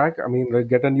this track. I mean, like,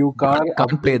 get a new car. I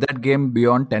can't play that game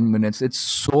beyond 10 minutes.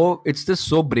 It's just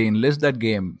so brainless, that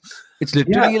game. It's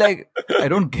literally like, I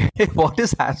don't get what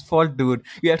is Asphalt, dude.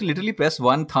 You have to literally press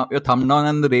your thumb down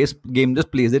and the race game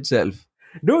just plays itself.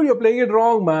 Dude, you're playing it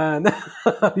wrong, man.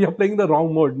 You're playing the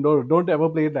wrong mode. No, don't ever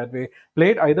play it that way.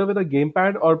 Play it either with a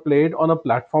gamepad or play it on a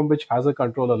platform which has a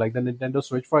controller, like the Nintendo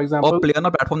Switch, for Or example. play on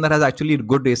a platform that has actually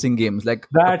good racing games, like a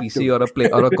That PC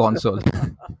too. or a console.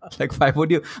 Like, why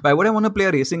would I want to play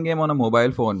a racing game on a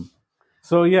mobile phone?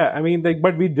 So yeah, I mean, like,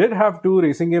 but we did have two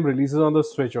racing game releases on the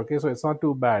Switch. Okay, so it's not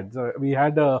too bad. So we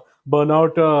had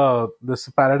Burnout, this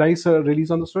Paradise release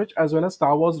on the Switch, as well as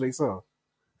Star Wars Racer.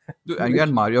 Dude, and you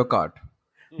had Mario Kart.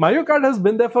 Mario Kart has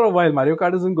been there for a while. Mario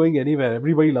Kart isn't going anywhere.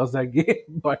 Everybody loves that game.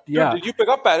 But Dude, yeah, did you pick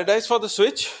up Paradise for the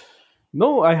Switch?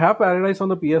 no, I have Paradise on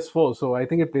the PS4, so I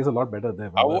think it plays a lot better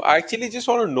there. I actually just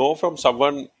want to know from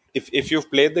someone, if you've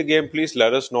played the game, please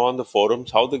let us know on the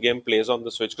forums how the game plays on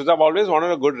the Switch, because I've always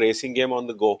wanted a good racing game on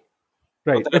the go.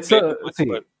 Right. Not that I It's play a too much, see.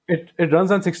 but- It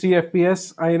runs on 60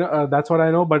 FPS. I know, that's what I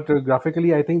know. But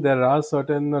graphically, I think there are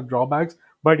certain drawbacks.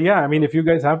 But yeah, I mean, if you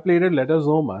guys have played it, let us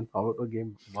know, man, how the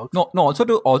game works. No. Also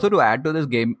to add to this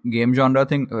game genre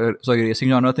thing, racing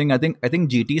genre thing. I think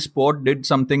GT Sport did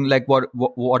something like what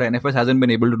NFS hasn't been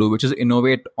able to do, which is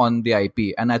innovate on the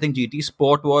IP. And I think GT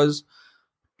Sport was,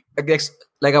 I guess,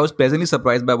 like, I was pleasantly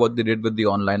surprised by what they did with the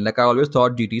online. Like, I always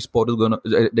thought GT Sport is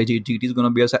GT is gonna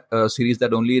be a series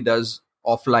that only does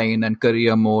offline and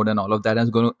career mode and all of that, and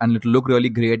it'll look really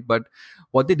great. But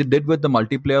what they did with the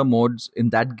multiplayer modes in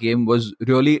that game was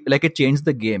really, like, it changed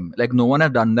the game. Like, no one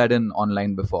had done that in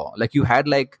online before. Like, you had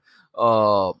like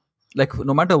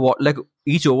no matter what, like,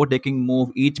 each overtaking move,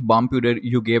 each bump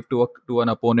you gave to an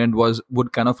opponent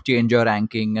would kind of change your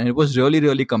ranking, and it was really,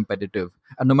 really competitive.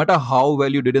 And no matter how well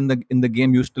you did in the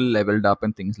game, you still leveled up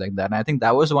and things like that. And I think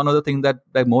that was one of the things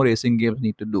that more racing games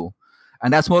need to do.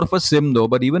 And that's more of a sim though.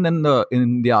 But even in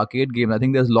the arcade game, I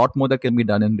think there's a lot more that can be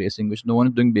done in racing, which no one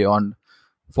is doing beyond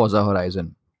Forza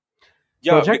Horizon.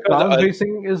 Yeah, Project because Cars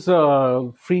Racing is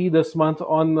free this month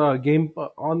on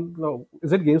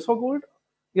is it Games for Gold?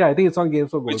 Yeah, I think it's on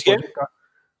Games for Gold. Which game?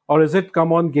 Or is it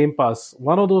come on Game Pass?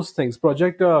 One of those things.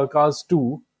 Project Cars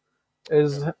 2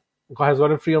 has got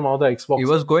it free on all the Xbox. It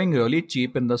was going really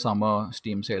cheap in the summer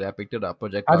Steam sale. I picked it up.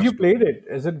 Project Have Cars you 2. played it?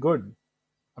 Is it good?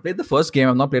 I played the first game.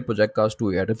 I've not played Project Cars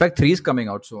 2 yet. In fact, 3 is coming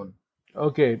out soon.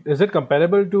 Okay. Is it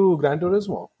comparable to Gran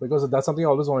Turismo? Because that's something I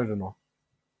always wanted to know.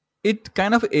 It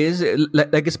kind of is,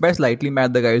 like it's by Slightly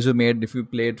Mad, the guys who made, if you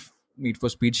played Need for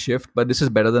Speed Shift, but this is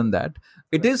better than that.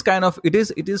 It is kind of it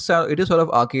is sort of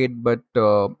arcade, but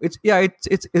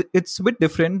it's a bit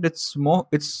different. It's more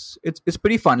it's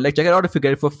pretty fun. Like, check it out if you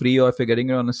get it for free or if you're getting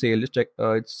it on a sale. Just check.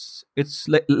 It's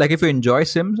like if you enjoy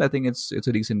Sims, I think it's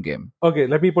a decent game. Okay,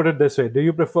 let me put it this way.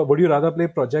 Would you rather play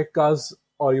Project Cars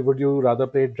or would you rather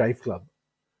play Drive Club?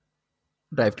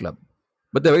 Drive Club,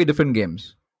 but they're very different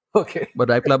games. Okay. But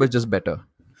Drive Club is just better.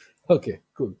 Okay,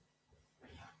 cool.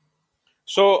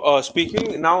 So,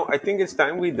 speaking now, I think it's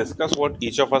time we discuss what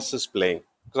each of us is playing.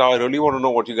 Because I really want to know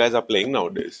what you guys are playing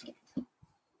nowadays.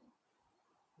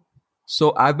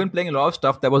 So I've been playing a lot of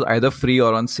stuff that was either free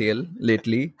or on sale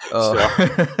lately.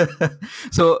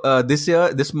 So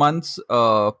this month's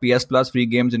PS Plus free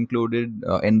games included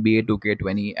NBA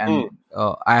 2K20, and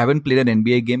I haven't played an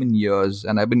NBA game in years,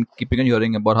 and I've been keeping on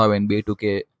hearing about how NBA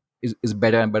 2K is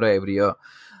better and better every year.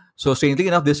 So strangely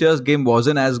enough, this year's game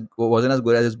wasn't as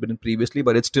good as it's been previously,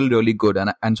 but it's still really good,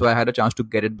 and so I had a chance to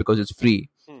get it because it's free,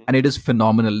 and it is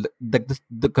phenomenal.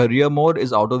 The career mode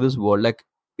is out of this world.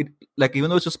 Like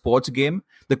even though it's a sports game,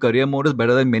 the career mode is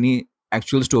better than many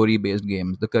actual story based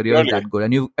games. The career is that good,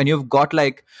 and you've got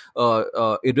like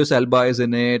Idris Elba is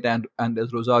in it, and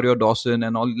there's Rosario Dawson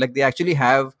and all. Like, they actually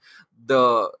have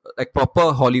the like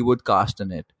proper Hollywood cast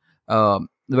in it.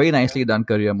 Very nicely done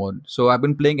career mode. So I've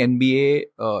been playing NBA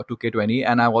 2K20,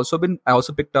 and I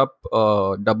also picked up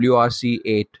WRC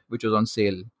 8, which was on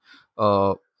sale.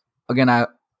 Again,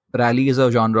 Rally is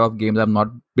a genre of games I've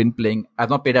not been playing. I've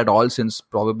not played at all since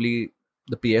probably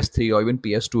the PS3 or even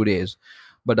PS2 days.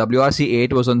 But WRC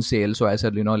 8 was on sale, so I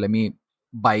said, let me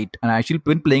bite. And I actually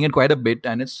been playing it quite a bit,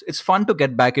 and it's fun to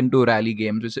get back into rally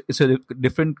games. It's a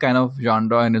different kind of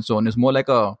genre in its own. It's more like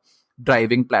a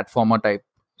driving platformer type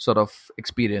sort of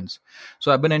experience.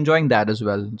 So I've been enjoying that as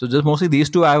well. So just mostly these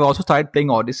two. I've also started playing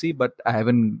Odyssey, but I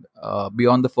haven't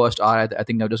beyond the first hour. I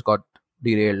think I've just got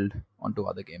derailed onto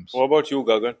other games. What about you,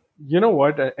 Gagan? You know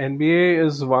what? NBA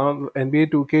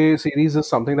 2K series is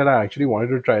something that I actually wanted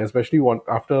to try, especially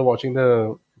after watching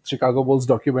the Chicago Bulls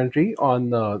documentary on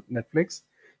Netflix.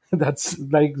 That's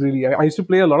like really. I used to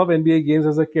play a lot of NBA games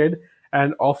as a kid,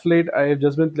 and off late I've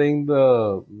just been playing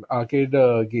the arcade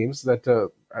games.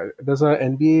 There's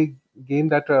an NBA game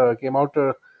that came out,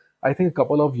 I think, a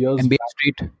couple of years NBA back.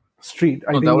 Street. Street,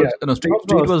 I No, think. that was Yeah. no Street.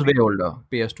 Street was way older.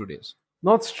 PS2 days.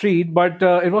 Not street, but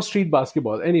it was street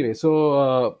basketball. Anyway,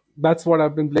 so that's what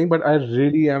I've been playing. But I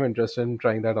really am interested in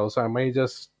trying that also. I might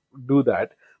just do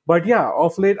that. But yeah,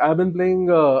 off late I've been playing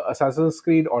Assassin's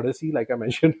Creed Odyssey, like I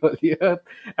mentioned earlier,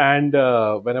 and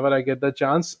whenever I get the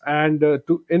chance, and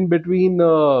to in between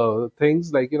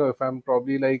things, like if I'm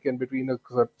probably like in between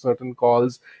certain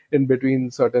calls, in between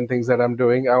certain things that I'm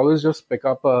doing, I always just pick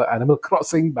up Animal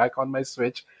Crossing back on my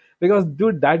Switch because,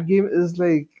 dude, that game is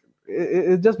like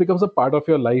it just becomes a part of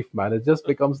your life, man. It just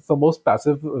becomes the most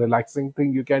passive, relaxing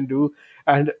thing you can do.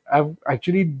 And I've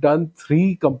actually done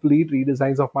 3 complete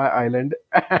redesigns of my island,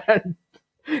 and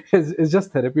it's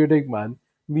just therapeutic, man.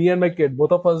 Me and my kid,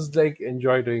 both of us like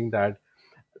enjoy doing that.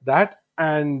 That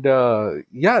and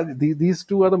yeah, these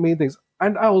two are the main things.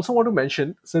 And I also want to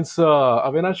mention, since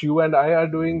Avinash, you and I are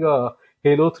doing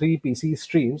Halo 3 PC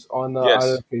streams on our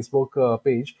Yes. Facebook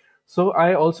page. So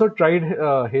I also tried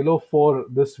Halo 4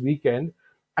 this weekend.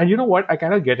 And you know what? I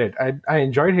kind of get it. I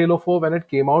enjoyed Halo 4 when it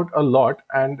came out a lot.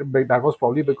 And that was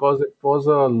probably because it was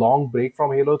a long break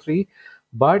from Halo 3.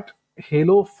 But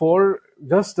Halo 4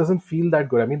 just doesn't feel that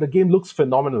good. I mean, the game looks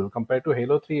phenomenal compared to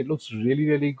Halo 3. It looks really,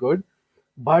 really good.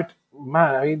 But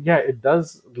man, I mean, yeah, it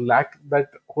does lack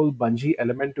that whole Bungie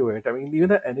element to it. I mean, even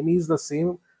the enemies, the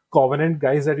same Covenant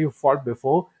guys that you fought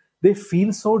before, they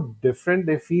feel so different.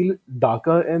 They feel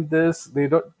darker in this.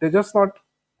 They're just not.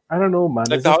 I don't know, man.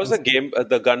 Like, It's how's just the game,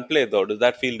 the gunplay though? Does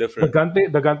that feel different?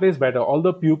 the gunplay is better. All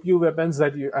the pew pew weapons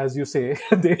that you, as you say,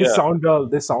 Yeah.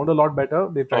 they sound a lot better.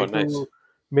 They try Oh, nice. to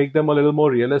make them a little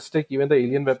more realistic. Even the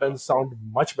alien weapons sound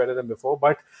much better than before.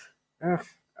 But uh,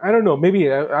 I don't know.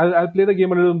 Maybe I'll play the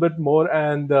game a little bit more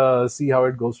and see how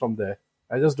it goes from there.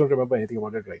 I just don't remember anything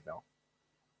about it right now.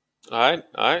 All right,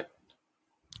 all right.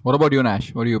 What about you,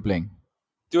 Nash? What are you playing?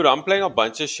 Dude, I'm playing a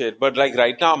bunch of shit, but like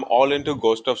right now, I'm all into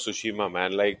Ghost of Tsushima,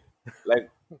 man. Like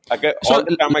I get So all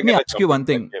the time. I let me get a ask you jump one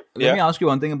into that thing. game. Let me Yeah. ask you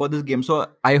one thing about this game. So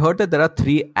I heard that there are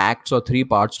 3 acts or 3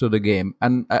 parts to the game,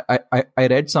 and I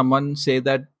read someone say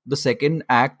that the second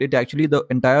act, it actually the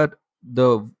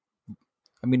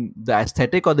I mean the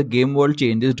aesthetic or the game world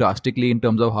changes drastically in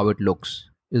terms of how it looks.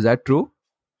 Is that true?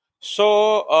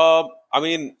 So, I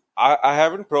mean, I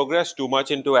haven't progressed too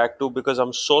much into Act 2 because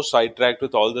I'm so sidetracked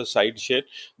with all the side shit.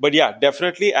 But yeah,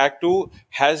 definitely Act 2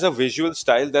 has a visual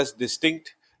style that's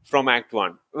distinct from Act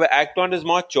 1. Where Act 1 is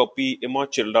more choppy, more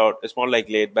chilled out, it's more like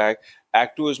laid back.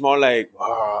 Act 2 is more like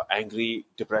angry,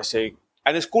 depressing.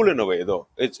 And it's cool in a way, though.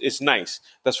 It's nice.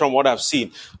 That's from what I've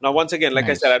seen. Now, once again, like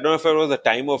I said, Nice. I don't know if it was the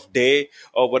time of day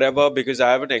or whatever because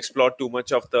I haven't explored too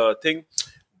much of the thing.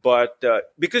 But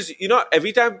because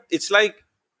every time it's like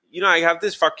I have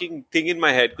this fucking thing in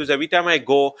my head because every time I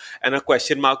go and a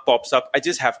question mark pops up, I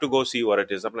just have to go see what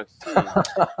it is. I'm like,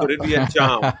 could it be a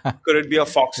charm? Could it be a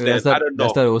fox den? I don't know.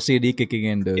 That's the OCD kicking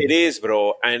in, dude. It is,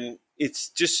 bro, and it's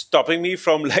just stopping me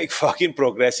from like fucking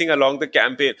progressing along the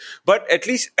campaign. But at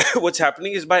least what's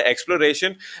happening is by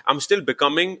exploration, I'm still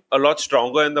becoming a lot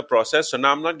stronger in the process. So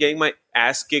now I'm not getting my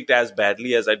ass kicked as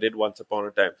badly as I did once upon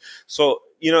a time. So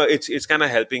it's kind of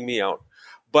helping me out.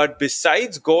 But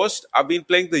besides Ghost, I've been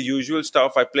playing the usual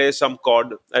stuff. I play some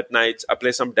COD at nights. I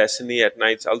play some Destiny at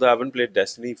nights, although I haven't played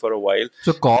Destiny for a while.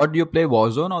 So COD, you play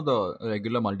Warzone or the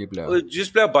regular multiplayer?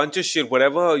 Just play a bunch of shit,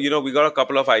 whatever. We got a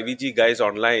couple of IVG guys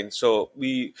online. So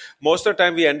we most of the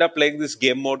time we end up playing this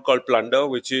game mode called Plunder,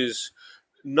 which is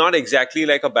not exactly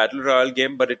like a battle royale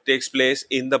game, but it takes place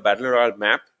in the battle royale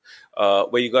map,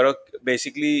 where you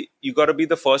gotta be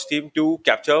the first team to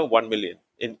capture 1 million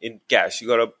in cash. You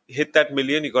gotta hit that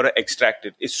million, you gotta extract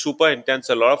it. It's super intense,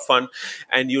 a lot of fun,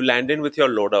 and you land in with your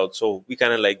loadout. So we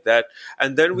kind of like that.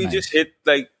 And then we just Nice. hit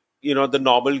like the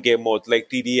normal game modes like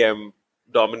TDM,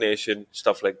 domination,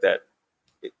 stuff like that.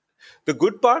 The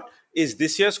good part is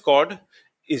this year's COD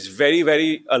is very,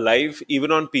 very alive,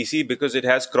 even on PC, because it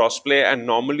has crossplay. And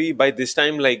normally by this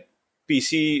time, like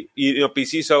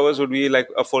PC servers would be like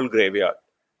a full graveyard.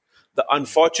 The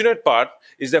unfortunate part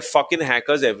is there fucking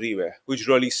hackers everywhere, which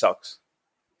really sucks.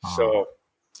 So,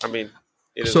 I mean,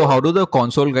 it is So what how do the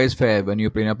console guys fare when you're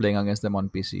playing against them on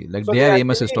PC? Like So they they have aim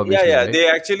actually, assist, obviously,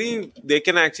 right? they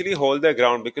can actually hold their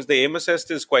ground because the aim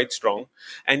assist is quite strong,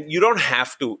 and you don't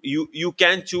have to. You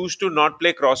can choose to not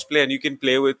play crossplay, and you can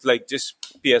play with like just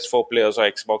PS4 players or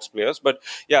Xbox players. But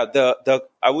yeah, the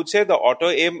I would say the auto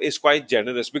aim is quite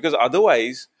generous because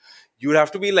otherwise you would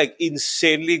have to be like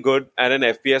insanely good at an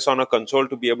FPS on a console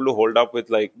to be able to hold up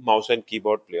with like mouse and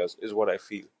keyboard players. Is what I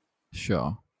feel.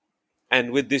 Sure.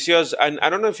 And with this year's, and I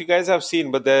don't know if you guys have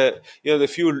seen, but the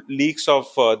few leaks of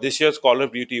this year's Call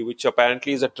of Duty, which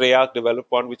apparently is a Treyarch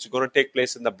developed one, which is going to take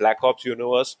place in the Black Ops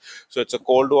universe. So it's a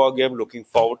Cold War game. Looking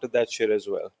forward to that shit as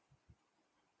well.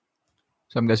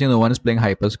 So I'm guessing no one is playing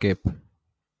Hyperscape.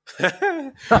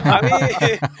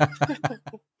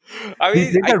 I mean,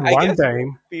 We did that I one guess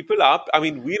time. people are. I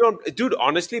mean, we don't, dude.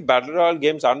 Honestly, battle royale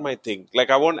games aren't my thing. Like,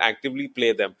 I won't actively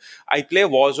play them. I play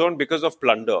Warzone because of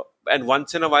plunder, and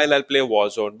once in a while I'll play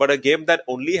Warzone. But a game that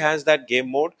only has that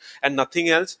game mode and nothing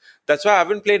else. That's why I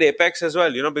haven't played Apex as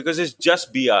well. Because it's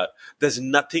just BR. There's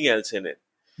nothing else in it.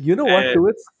 You know what? And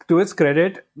To its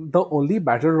credit, the only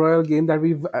battle royale game that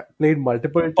we've played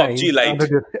multiple times. PUBG Lite.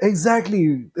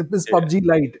 Exactly, it is PUBG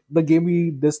Lite, the game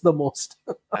we diss the most.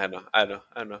 I know.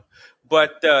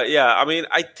 But yeah, I mean,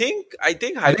 I think I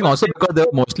think also because they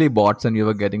were mostly bots and you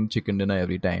were getting chicken dinner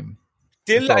every time.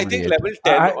 till I probably think it. level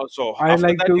 10 I, or so. I After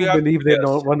like that, to you have believe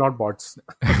players. were not bots.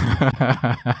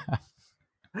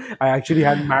 I actually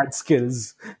had mad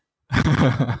skills.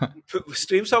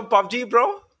 Stream some PUBG,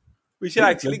 bro. We should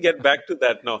actually get back to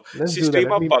that now. Let's See, do that.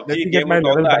 stream a Let me PUBG get game my with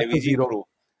all level the back to IVG zero. crew.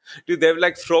 Dude, they'll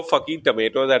like throw fucking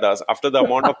tomatoes at us after the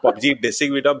amount of PUBG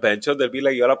dissing with a bencher. They'll be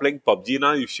like, "You're playing PUBG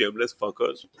now, you shameless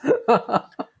fuckers."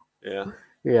 Yeah.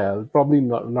 Yeah, probably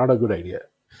not a good idea.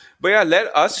 But yeah,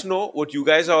 let us know what you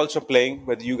guys are also playing,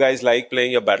 whether you guys like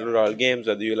playing your Battle Royale games,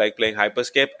 whether you like playing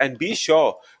Hyperscape, and be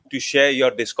sure to share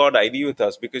your Discord ID with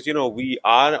us because, we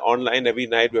are online every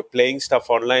night. We're playing stuff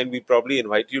online. We probably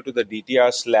invite you to the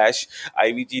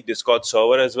DTR/IVG Discord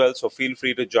server as well. So feel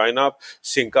free to join up,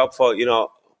 sync up for,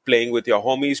 playing with your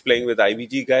homies, playing with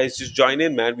IVG guys. Just join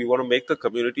in, man. We want to make the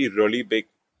community really big.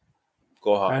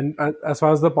 Go hard. And as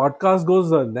far as the podcast goes,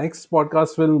 the next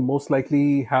podcast will most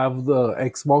likely have the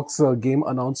Xbox game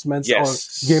announcements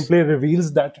Yes. or gameplay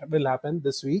reveals that will happen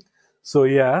this week. So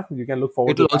yeah, you can look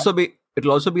forward It'll to that.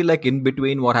 also be like in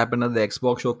between what happened at the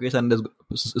Xbox showcase and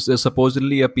there's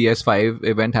supposedly a PS5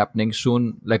 event happening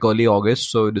soon, like early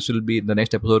August. So this will be the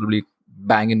next episode will be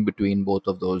bang in between both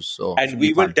of those. So And should we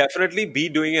be will fun. definitely be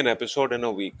doing an episode in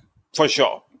a week. For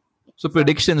sure. So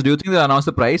predictions: do you think they'll announce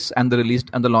the price and the release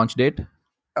and the launch date?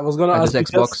 I was gonna At ask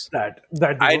this you Xbox? just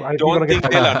that I we're don't gonna think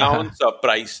get- they'll announce a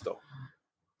price though.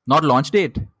 Not launch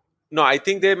date. No, I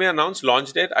think they may announce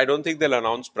launch date. I don't think they'll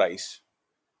announce price.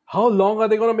 How long are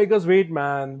they gonna make us wait,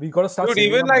 man? We gotta start. Dude,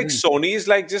 saving even our like money. Sony's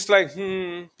like just like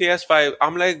PS5.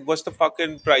 I'm like, what's the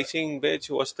fucking pricing, bitch?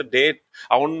 What's the date?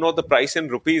 I want to know the price in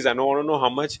rupees. I don't want to know how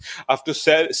much I have to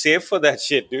save for that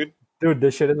shit, dude. Dude,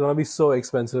 this shit is gonna be so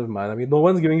expensive, man. I mean, no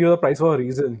one's giving you the price for a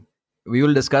reason. We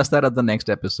will discuss that at the next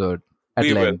episode at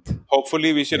We will. length.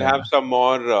 Hopefully, we should Yeah. have some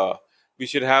more. We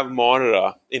should have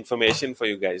more information for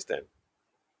you guys then.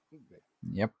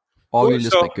 Yep. Or Cool, we'll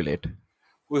just so- speculate.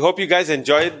 We hope you guys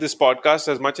enjoyed this podcast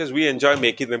as much as we enjoy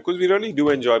making them because we really do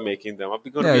enjoy making them. I'm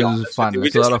going to Yeah, be it was honest fun. with you.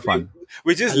 It's a lot of fun.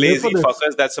 We're just I live lazy for this.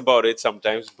 fuckers. That's about it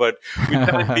sometimes. But we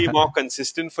try and be more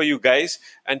consistent for you guys.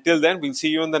 Until then, we'll see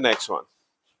you in the next one.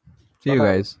 See you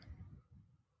Bye-bye. guys.